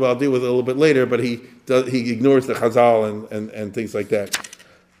agenda. I'll deal with it a little bit later. But he ignores the Chazal and things like that.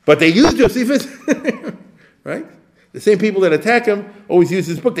 But they use Josephus, right? The same people that attack him always use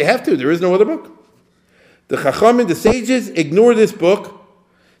his book. They have to. There is no other book. The Chachamim, the sages, ignore this book.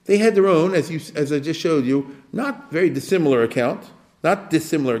 They had their own, as I just showed you, not very dissimilar account.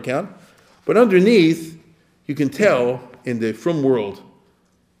 But underneath, you can tell in the Frum world,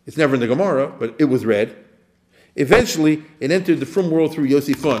 it's never in the Gemara, but it was read. Eventually, it entered the Frum world through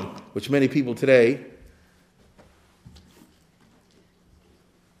Yossi Fun, which many people today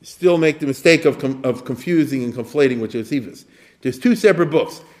still make the mistake of confusing and conflating with Josephus. There's two separate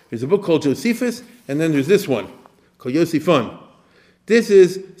books. There's a book called Josephus, and then there's this one called Yosifon. This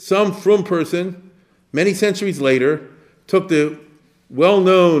is some frum person, many centuries later, took the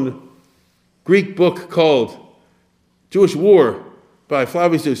well-known Greek book called Jewish War by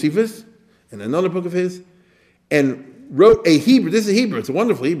Flavius Josephus, and another book of his, and wrote a Hebrew, this is Hebrew, it's a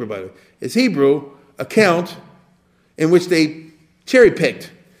wonderful Hebrew, by the way, it's Hebrew account in which they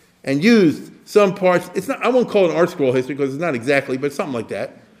cherry-picked and used some parts. It's not, I won't call it art scroll history because it's not exactly, but something like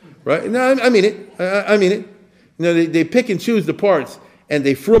that, right? No, I mean it. I mean it. You know, they pick and choose the parts, and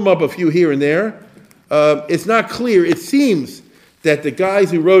they frum up a few here and there. It's not clear. It seems that the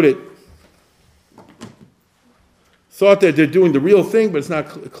guys who wrote it thought that they're doing the real thing, but it's not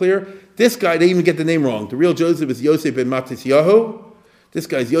clear. This guy, they even get the name wrong. The real Joseph is Yosef ben Matisyahu. This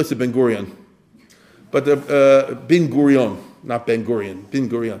guy's Yosef ben Gurion. But Ben Gurion, not Ben Gurion, Ben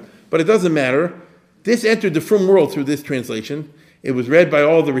Gurion. But it doesn't matter. This entered the frum world through this translation. It was read by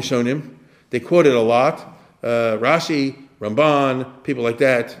all the Rishonim. They quoted a lot. Rashi, Ramban, people like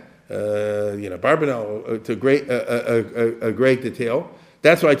that. Barbanel, to a great detail.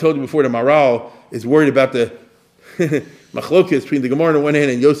 That's why I told you before the Maral is worried about the machlokas between the Gemara on one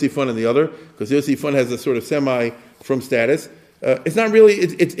hand and Yosifon on the other, because Yosifon has a sort of semi-from status. It's not really,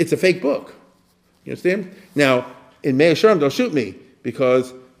 it's a fake book. You understand? Now, in Mei Hasharim, they'll shoot me,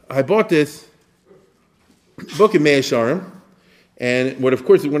 because I bought this book in Mei Hasharim, and what of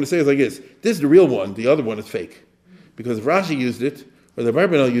course we want to say is like this is the real one, the other one is fake. Because if Rashi used it, or the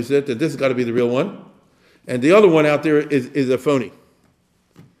Barbanel used it, then this has got to be the real one. And the other one out there is a phony.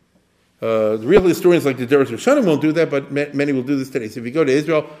 The real historians like the Deros Rishonim won't do that, but many will do this today. So if you go to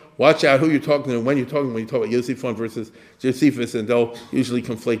Israel, watch out who you're talking to and when you talk about Yosifon versus Josephus, and they'll usually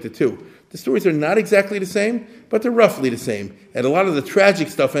conflate the two. The stories are not exactly the same, but they're roughly the same. And a lot of the tragic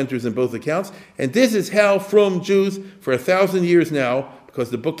stuff enters in both accounts. And this is how from Jews, for 1,000 years now,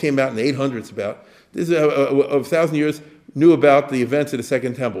 because the book came out in the 800s about, this is 1,000 years, knew about the events of the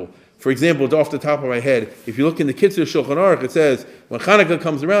Second Temple. For example, off the top of my head, if you look in the Kitzur Shulchan Aruch, it says, when Hanukkah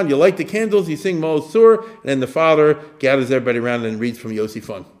comes around, you light the candles, you sing Maoz Sur, and then the father gathers everybody around and reads from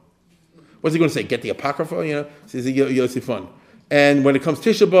Yosifon. What's he going to say? Get the Apocrypha? Says Yosifon. And when it comes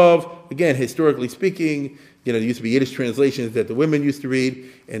Tisha B'Av, again, historically speaking, there used to be Yiddish translations that the women used to read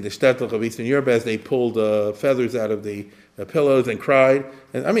in the shtetl of Eastern Europe as they pulled feathers out of the pillows and cried.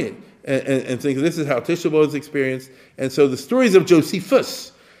 And I mean, and think this is how Tisha B'Av is experienced. And so the stories of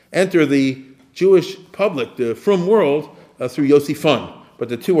Josephus enter the Jewish public, the frum world, through Yosifon. But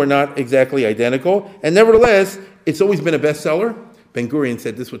the two are not exactly identical. And nevertheless, it's always been a bestseller. Ben Gurion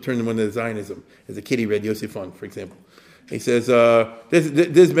said this would turn him into Zionism. As a kid, he read Yosifon, for example. He says, this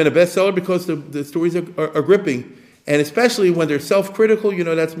has been a bestseller because the stories are gripping. And especially when they're self-critical,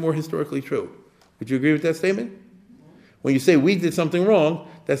 that's more historically true. Would you agree with that statement? When you say we did something wrong,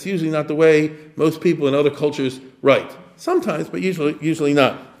 that's usually not the way most people in other cultures write. Sometimes, but usually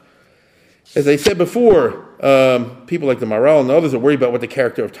not. As I said before, people like the Maral and others are worried about what the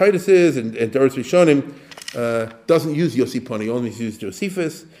character of Titus is, and Doros Rishonim doesn't use Yosipon, he only uses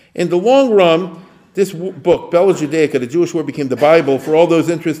Josephus. In the long run, this book, Bella Judaica, the Jewish War, became the Bible for all those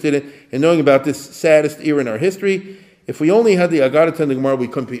interested in knowing about this saddest era in our history. If we only had the Agadah and the Gemara, we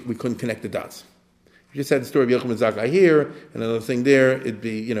couldn't connect the dots. If you just had the story of Yochanan Zakkai here and another thing there, it'd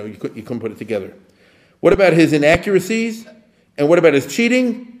be, you couldn't put it together. What about his inaccuracies? And what about his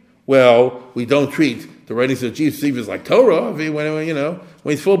cheating? Well, we don't treat the writings of Josephus like Torah. When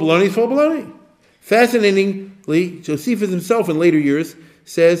he's full baloney, he's full baloney. Fascinatingly, Josephus himself in later years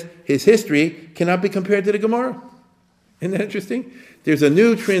says his history cannot be compared to the Gemara. Isn't that interesting? There's a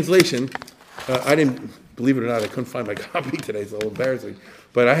new translation. I didn't, believe it or not, I couldn't find my copy today. It's a little embarrassing.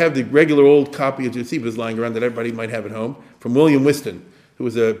 But I have the regular old copy of Josephus lying around that everybody might have at home, from William Whiston, who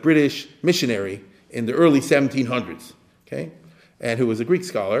was a British missionary in the early 1700s, okay, and who was a Greek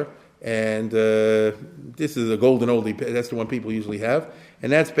scholar. And this is a golden oldie. That's the one people usually have.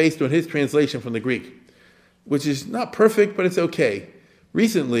 And that's based on his translation from the Greek, which is not perfect, but it's okay.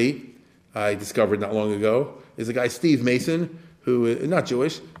 Recently, I discovered not long ago, is a guy, Steve Mason, who is not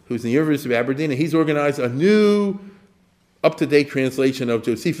Jewish, who's in the University of Aberdeen, and he's organized a new, up-to-date translation of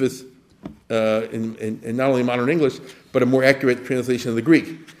Josephus in not only modern English, but a more accurate translation of the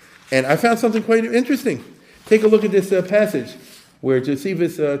Greek. And I found something quite interesting. Take a look at this passage where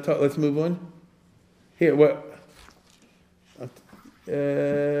Josephus, let's move on. Here, what?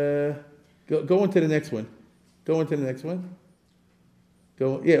 Go into the next one. Go into the next one.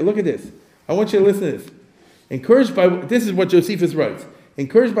 Look at this. I want you to listen to this. This is what Josephus writes.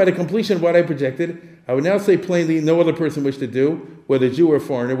 Encouraged by the completion of what I projected, I would now say plainly no other person wished to do, whether Jew or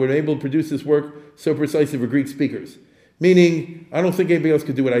foreigner, would be able to produce this work so precisely for Greek speakers. Meaning, I don't think anybody else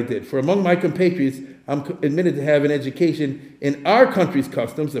could do what I did. For among my compatriots, I'm admitted to have an education in our country's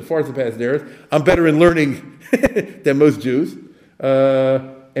customs that far surpass theirs. I'm better in learning than most Jews.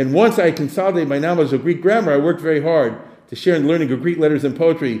 And once I consolidated my knowledge of Greek grammar, I worked very hard to share in learning of Greek letters and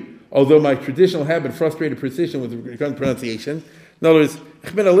poetry, although my traditional habit frustrated precision with regard to pronunciation. In other words,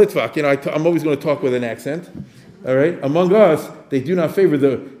 ich bin a Litvak, I'm always going to talk with an accent. All right? Among us, they do not favor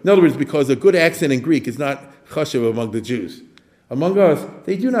in other words, because a good accent in Greek is not chashuv among the Jews. Among us,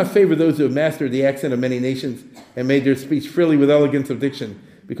 they do not favor those who have mastered the accent of many nations and made their speech freely with elegance of diction,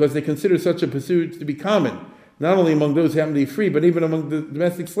 because they consider such a pursuit to be common, not only among those who happen to be free, but even among the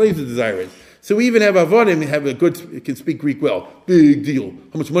domestic slaves who desire it. So we even have avodim can speak Greek well. Big deal.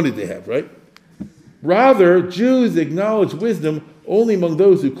 How much money do they have, right? Rather, Jews acknowledge wisdom only among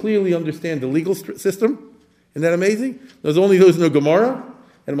those who clearly understand the legal system. Isn't that amazing? There's only those who know Gemara,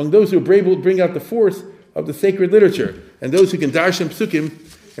 and among those who are able to bring out the force of the sacred literature, and those who can darshan psukim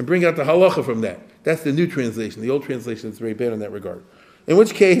and bring out the halacha from that. That's the new translation. The old translation is very bad in that regard. In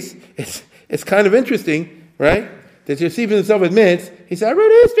which case, it's kind of interesting, right, that Josephus himself admits, he said, I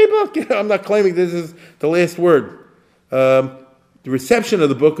wrote a history book. I'm not claiming this is the last word. The reception of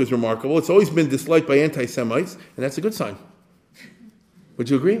the book is remarkable. It's always been disliked by anti-Semites, and that's a good sign. Would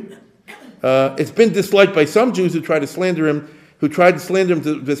you agree? It's been disliked by some Jews who tried to slander him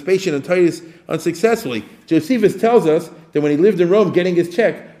to Vespasian and Titus unsuccessfully. Josephus tells us that when he lived in Rome getting his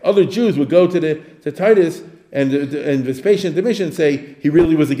check, other Jews would go to Titus and Vespasian Domitian and say, he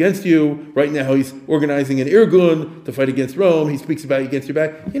really was against you. Right now he's organizing an irgun to fight against Rome. He speaks about you against your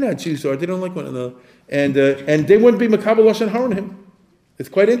back. You're not Jews, so they don't like one another. And they wouldn't be Makabel Lashon Hara on him. It's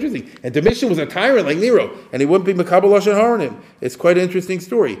quite interesting. And Domitian was a tyrant like Nero, and he wouldn't be Makabel Lashon Hara on him. It's quite an interesting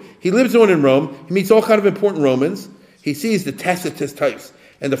story. He lives on in Rome. He meets all kind of important Romans. He sees the Tacitus types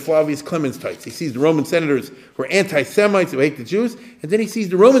and the Flavius Clemens types. He sees the Roman senators who are anti-Semites who hate the Jews, and then he sees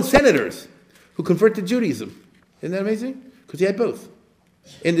the Roman senators who convert to Judaism. Isn't that amazing? Because he had both.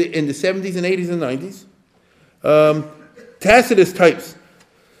 In the 70s and 80s and 90s. Tacitus types,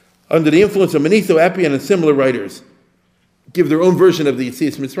 under the influence of Manetho, Appian, and similar writers, give their own version of the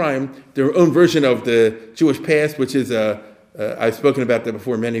Yetzias Mitzrayim, their own version of the Jewish past, which is I've spoken about that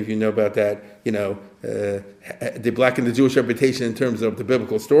before. Many of you know about that. They blacken the Jewish reputation in terms of the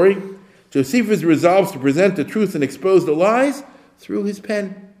biblical story. Josephus resolves to present the truth and expose the lies through his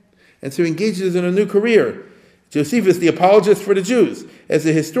pen. And so he engages in a new career. Josephus, the apologist for the Jews. As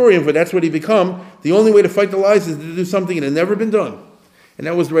a historian, for that's what he become, the only way to fight the lies is to do something that had never been done. And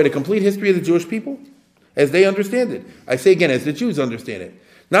that was to write a complete history of the Jewish people as they understand it. I say again, as the Jews understand it.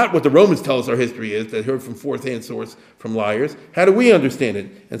 Not what the Romans tell us our history is, that heard from fourth-hand source, from liars. How do we understand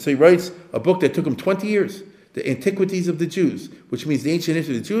it? And so he writes a book that took him 20 years, The Antiquities of the Jews, which means the ancient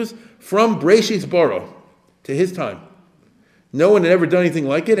history of the Jews, from Breshis Bara to his time. No one had ever done anything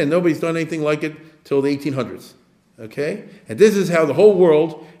like it, and nobody's done anything like it till the 1800s. Okay? And this is how the whole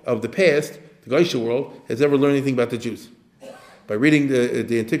world of the past, the Geisha world, has ever learned anything about the Jews. By reading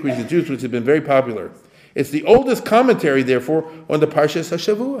the Antiquities of the Jews, which have been very popular. It's the oldest commentary, therefore, on the Parshas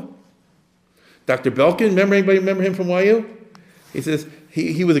HaShavua. Dr. Belkin, anybody remember him from YU? He says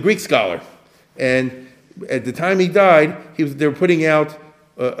he was a Greek scholar. And at the time he died, they were putting out,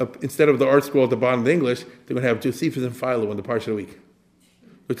 instead of the art scroll at the bottom of the English, they're going to have Josephus and Philo in the Parsha of the week.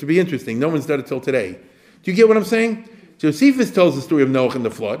 Which would be interesting. No one's done it till today. Do you get what I'm saying? Josephus tells the story of Noah and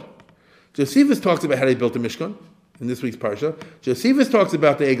the flood. Josephus talks about how they built the Mishkan in this week's Parsha. Josephus talks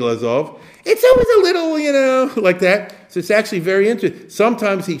about the Egel Azov. It's always a little, like that. So it's actually very interesting.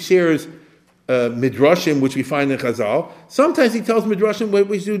 Sometimes he shares Midrashim, which we find in Chazal. Sometimes he tells Midrashim what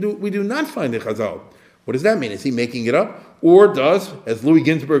we do not find in Chazal. What does that mean? Is he making it up? Or does, as Louis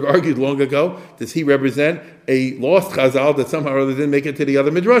Ginsburg argued long ago, does he represent a lost Chazal that somehow or other didn't make it to the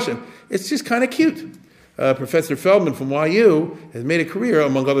other Midrashim? It's just kind of cute. Professor Feldman from YU has made a career,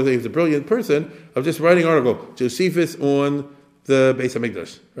 among other things, a brilliant person, of just writing an article. Josephus on the Beis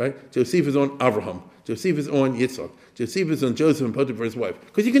HaMikdash, right? Josephus on Avraham. Josephus on Yitzchak. Josephus on Joseph and Potiphar's wife.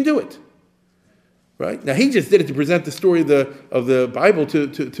 Because you can do it, right? Now, he just did it to present the story of the Bible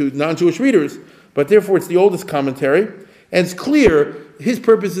to non-Jewish readers, but therefore it's the oldest commentary, and it's clear his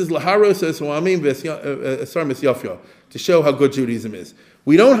purpose is Laharos Eswamim Sarmis Yafya, to show how good Judaism is.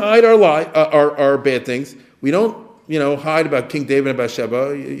 We don't hide our bad things. We don't, hide about King David and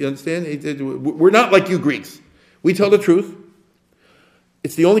Bathsheba. You understand? We're not like you Greeks. We tell the truth.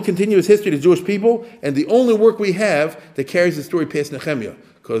 It's the only continuous history of the Jewish people, and the only work we have that carries the story past Nehemiah,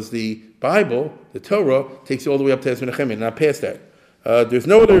 because the Bible, the Torah, takes you all the way up to Nehemiah, not past that. There's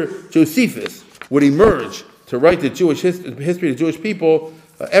no other Josephus would emerge to write the Jewish history of the Jewish people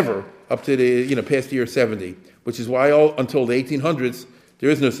ever, up to the, past the year 70, which is why until the 1800s, there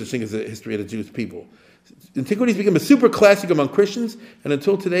is no such thing as a history of the Jewish people. Antiquities became a super classic among Christians, and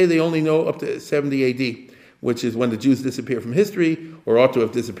until today they only know up to 70 AD, which is when the Jews disappear from history, or ought to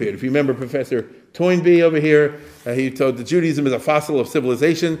have disappeared. If you remember Professor Toynbee over here, he told that Judaism is a fossil of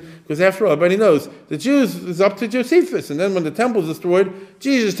civilization, because after all, everybody knows, the Jews is up to Josephus, and then when the temple is destroyed,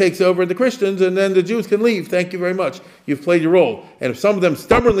 Jesus takes over the Christians, and then the Jews can leave. Thank you very much. You've played your role. And if some of them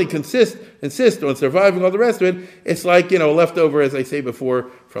stubbornly insist on surviving all the rest of it, it's like, leftover, as I say before,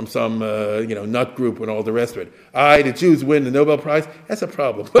 from some, nut group and all the rest of it. The Jews win the Nobel Prize. That's a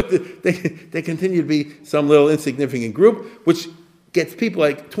problem. But they continue to be some little insignificant group, which gets people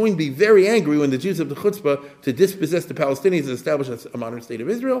like Toynbee very angry when the Jews have the chutzpah to dispossess the Palestinians and establish a modern state of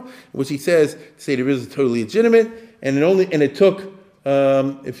Israel, which he says the state of Israel is totally legitimate, and it took,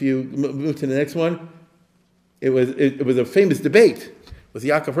 if you move to the next one, it was a famous debate with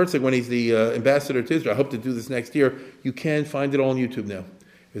Yaakov Herzog when he's the ambassador to Israel. I hope to do this next year. You can find it all on YouTube now.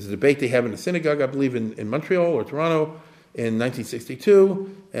 There's a debate they have in a synagogue, I believe, in Montreal or Toronto in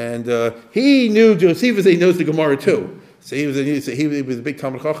 1962, and he knew Josephus, he knows the Gemara too. So he was a big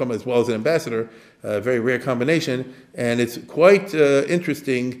Talmud Chacham as well as an ambassador, a very rare combination, and it's quite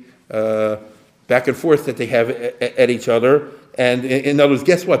interesting back and forth that they have at each other. And in other words,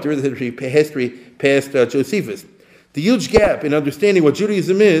 guess what? There is a history past Josephus. The huge gap in understanding what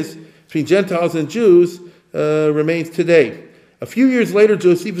Judaism is between Gentiles and Jews remains today. A few years later,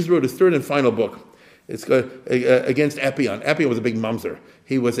 Josephus wrote his third and final book. It's against Apion. Apion was a big mamzer.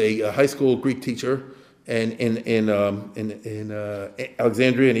 He was a high school Greek teacher in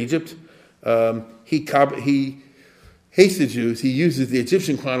Alexandria in Egypt. He hates the Jews. He uses the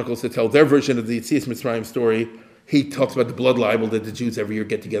Egyptian chronicles to tell their version of the Yetzias Mitzrayim story. He talks about the blood libel that the Jews every year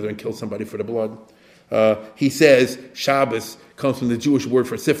get together and kill somebody for the blood. He says Shabbos comes from the Jewish word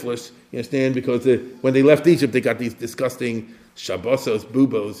for syphilis. You understand? Because when they left Egypt, they got these disgusting Shabbosos,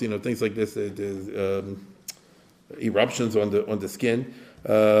 bubos, things like this, eruptions on the skin.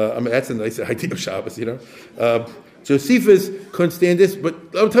 That's a nice idea of Shabbos, Josephus couldn't stand this, but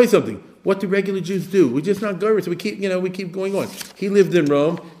I'll tell you something. What do regular Jews do? We're just not Goyim, so we keep going on. He lived in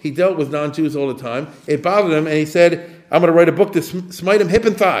Rome. He dealt with non-Jews all the time. It bothered him, and he said, I'm going to write a book to smite him hip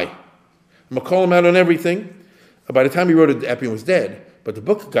and thigh. I'm going to call him out on everything. By the time he wrote it, Appian was dead, but the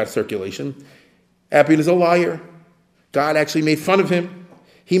book got circulation. Appian is a liar. God actually made fun of him.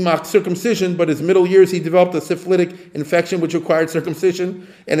 He mocked circumcision, but in his middle years he developed a syphilitic infection which required circumcision.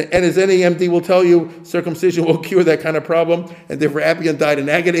 And as any MD will tell you, circumcision will cure that kind of problem. And therefore Appian died in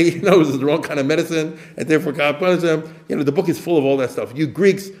agony. It was the wrong kind of medicine. And therefore God punished him. The book is full of all that stuff. You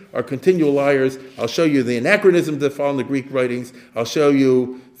Greeks are continual liars. I'll show you the anachronisms that follow in the Greek writings. I'll show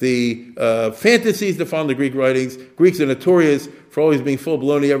you the fantasies that follow in the Greek writings. Greeks are notorious for always being full of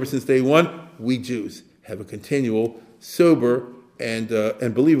baloney ever since day one. We Jews have a continual, sober, and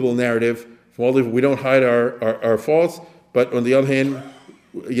believable narrative. From all we don't hide our faults, but on the other hand,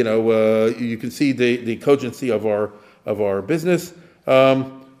 you can see the cogency of our business.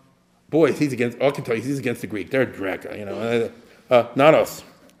 Boy, he's against. All I can tell you, he's against the Greek. They're Draka, not us.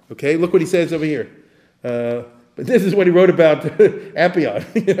 Okay, look what he says over here. But this is what he wrote about Appion,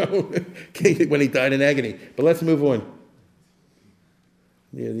 when he died in agony. But let's move on.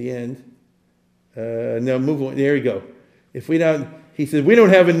 Near the end. No, move on. There we go. He says, we don't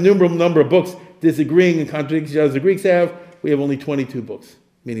have an innumerable number of books disagreeing and contradicting as the Greeks have. We have only 22 books,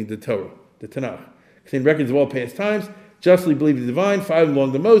 meaning the Torah, the Tanakh, contain records of all past times, justly believed the divine, 5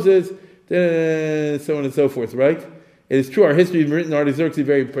 belong to Moses, so on and so forth, right? It is true, our history is written Artaxerxes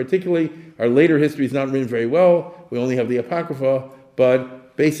very particularly. Our later history is not written very well. We only have the Apocrypha,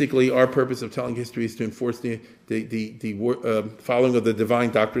 but basically our purpose of telling history is to enforce the following of the divine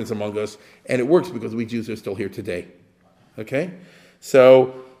doctrines among us, and it works because we Jews are still here today. Okay?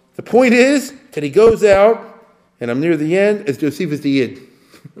 So the point is that he goes out, and I'm near the end, as Josephus the Yid.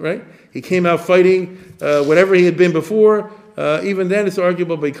 Right? He came out fighting whatever he had been before. Even then it's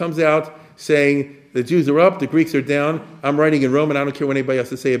arguable, but he comes out saying, the Jews are up, the Greeks are down. I'm writing in Rome, and I don't care what anybody else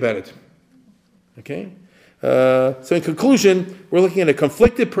has to say about it. Okay? So in conclusion, we're looking at a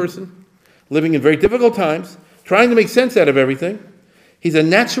conflicted person, living in very difficult times, trying to make sense out of everything. He's a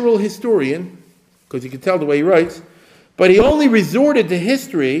natural historian, because you can tell the way he writes, but he only resorted to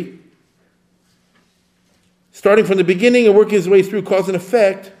history, starting from the beginning and working his way through cause and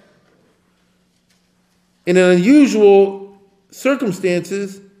effect, in an unusual circumstance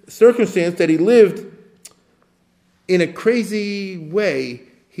that he lived in a crazy way.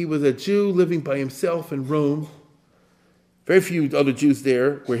 He was a Jew living by himself in Rome. Very few other Jews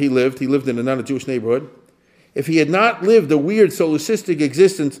there where he lived. He lived in a not-a-Jewish neighborhood. If he had not lived a weird solipsistic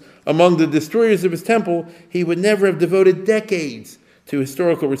existence among the destroyers of his temple, he would never have devoted decades to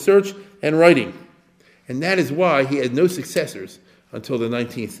historical research and writing. And that is why he had no successors until the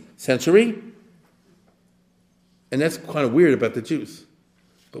 19th century. And that's kind of weird about the Jews.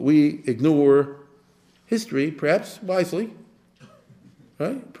 But we ignore history, perhaps wisely,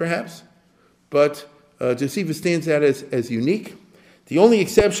 right? Perhaps. But Josephus stands out as unique. The only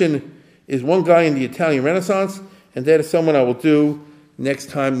exception is one guy in the Italian Renaissance, and that is someone I will do next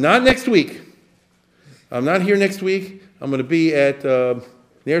time. Not next week. I'm not here next week. I'm going to be at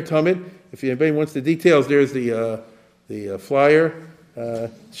Ner Tamid. If anybody wants the details, there's the flyer.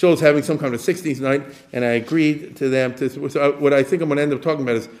 Shul's having some kind of 60s night, and I agreed to them to. So what I think I'm going to end up talking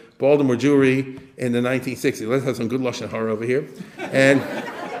about is Baltimore Jewry in the 1960s. Let's have some good Lashon Hara over here, and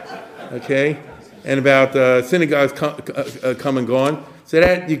and about synagogues come and gone. So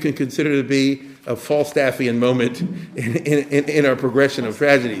that you can consider to be a Falstaffian moment in our progression of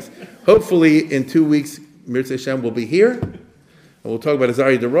tragedies. Hopefully, in 2 weeks, Mirza Hashem will be here, and we'll talk about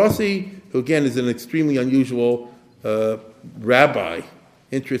Azaria de Rossi, who again is an extremely unusual rabbi,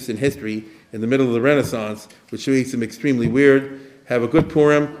 interest in history in the middle of the Renaissance, which makes him extremely weird. Have a good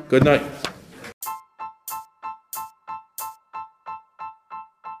Purim. Good night.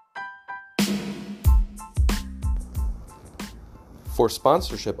 For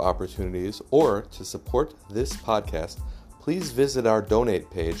sponsorship opportunities or to support this podcast, please visit our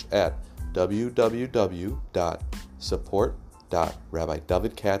donate page at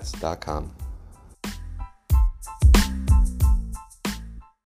www.support.rabbidavidkatz.com.